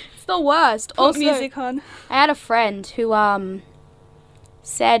 It's the worst. Put Also, music on. I had a friend who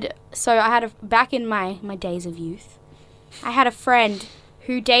said, so I had back in my days of youth, I had a friend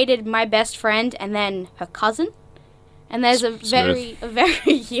who dated my best friend and then her cousin. And there's a very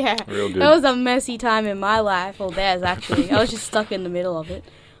yeah. Real good. That was a messy time in my life, or theirs actually. I was just stuck in the middle of it.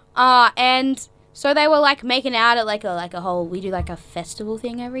 And so they were like making out at like a whole, we do like a festival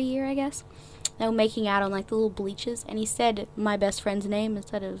thing every year, I guess. They were making out on like the little bleachers, and he said my best friend's name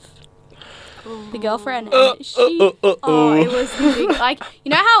instead of the girlfriend. And it was the big, like, you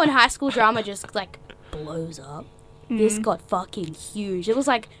know how in high school drama just like blows up. This got fucking huge. It was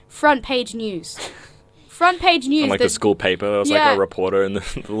like front page news. Front page news. On like the school paper, there was Yeah. like a reporter and the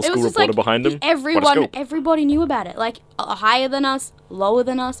little It school was just reporter like behind him. What a everyone, scoop. everybody knew about it. Like higher than us, lower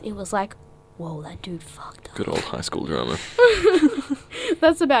than us. It was like, whoa, that dude fucked up. Good old high school drama.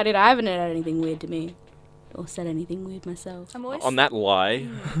 That's about it. I haven't had anything weird to me, or said anything weird myself. I'm always On that lie,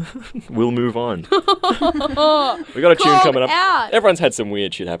 we'll move on. We got a tune Called coming up. out. Everyone's had some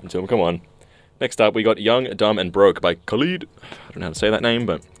weird shit happen to them. Come on. Next up, we got Young, Dumb and Broke by Khalid. I don't know how to say that name,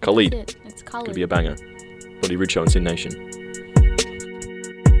 but Khalid. That's it. It's Could coloured. be a banger. Bloody Rude Show on Sin Nation.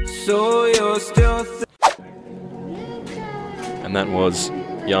 So you're still And that was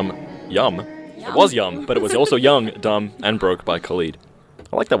Yum. It was Yum, but it was also Young, Dumb and Broke by Khalid.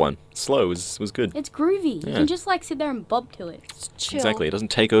 I like that one. Slow was good. It's groovy. You Yeah. can just like sit there and bob to it. It's chill. Exactly. It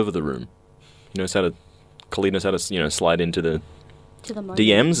doesn't take over the room. Khalid knows how to, slide into the To the moment.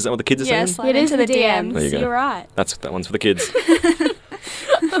 DMs. Is that what the kids are Yeah, saying? slide It is into the DMs. There you go. You're right. That one's for the kids.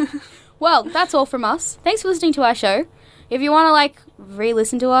 Well, that's all from us. Thanks for listening to our show. If you want to like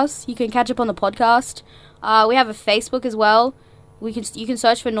re-listen to us, you can catch up on the podcast. We have a Facebook as well. You can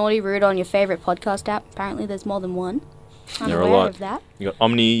search for Naughty Rude on your favorite podcast app. Apparently, there's more than one. I'm There are a aware lot. of that. You got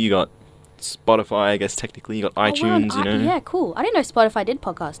Omni, you got Spotify, I guess technically, you got Oh, we're on iTunes, Yeah, cool. I didn't know Spotify did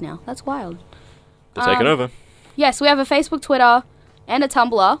podcasts now. That's wild. They're taking over. Yes, we have a Facebook, Twitter, and a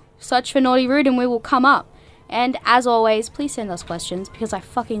Tumblr. Search for Naughty Rude and we will come up. And as always, please send us questions because I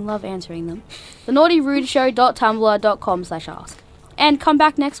fucking love answering them. thenaughtyrudeshow.tumblr.com/ask. And come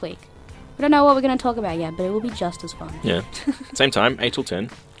back next week. We don't know what we're going to talk about yet, but it will be just as fun. Yeah. Same time, 8 till 10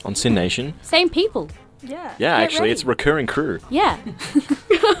 on Sin Nation. Same people. Yeah. Yeah, Get actually, ready. it's a recurring crew. Yeah.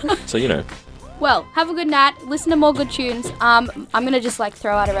 So, Well, have a good night. Listen to more good tunes. I'm going to just like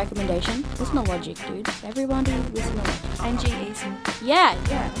throw out a recommendation. Listen to Logic, dude. Everybody listen to Logic. And G-Eazy. Yeah,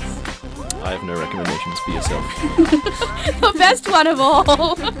 yes. I have no recommendations. Be yourself. The best one of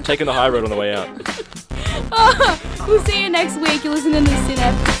all. Taking the high road on the way out. We'll see you next week. You're listening to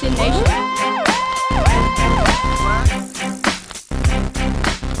Sin Nation.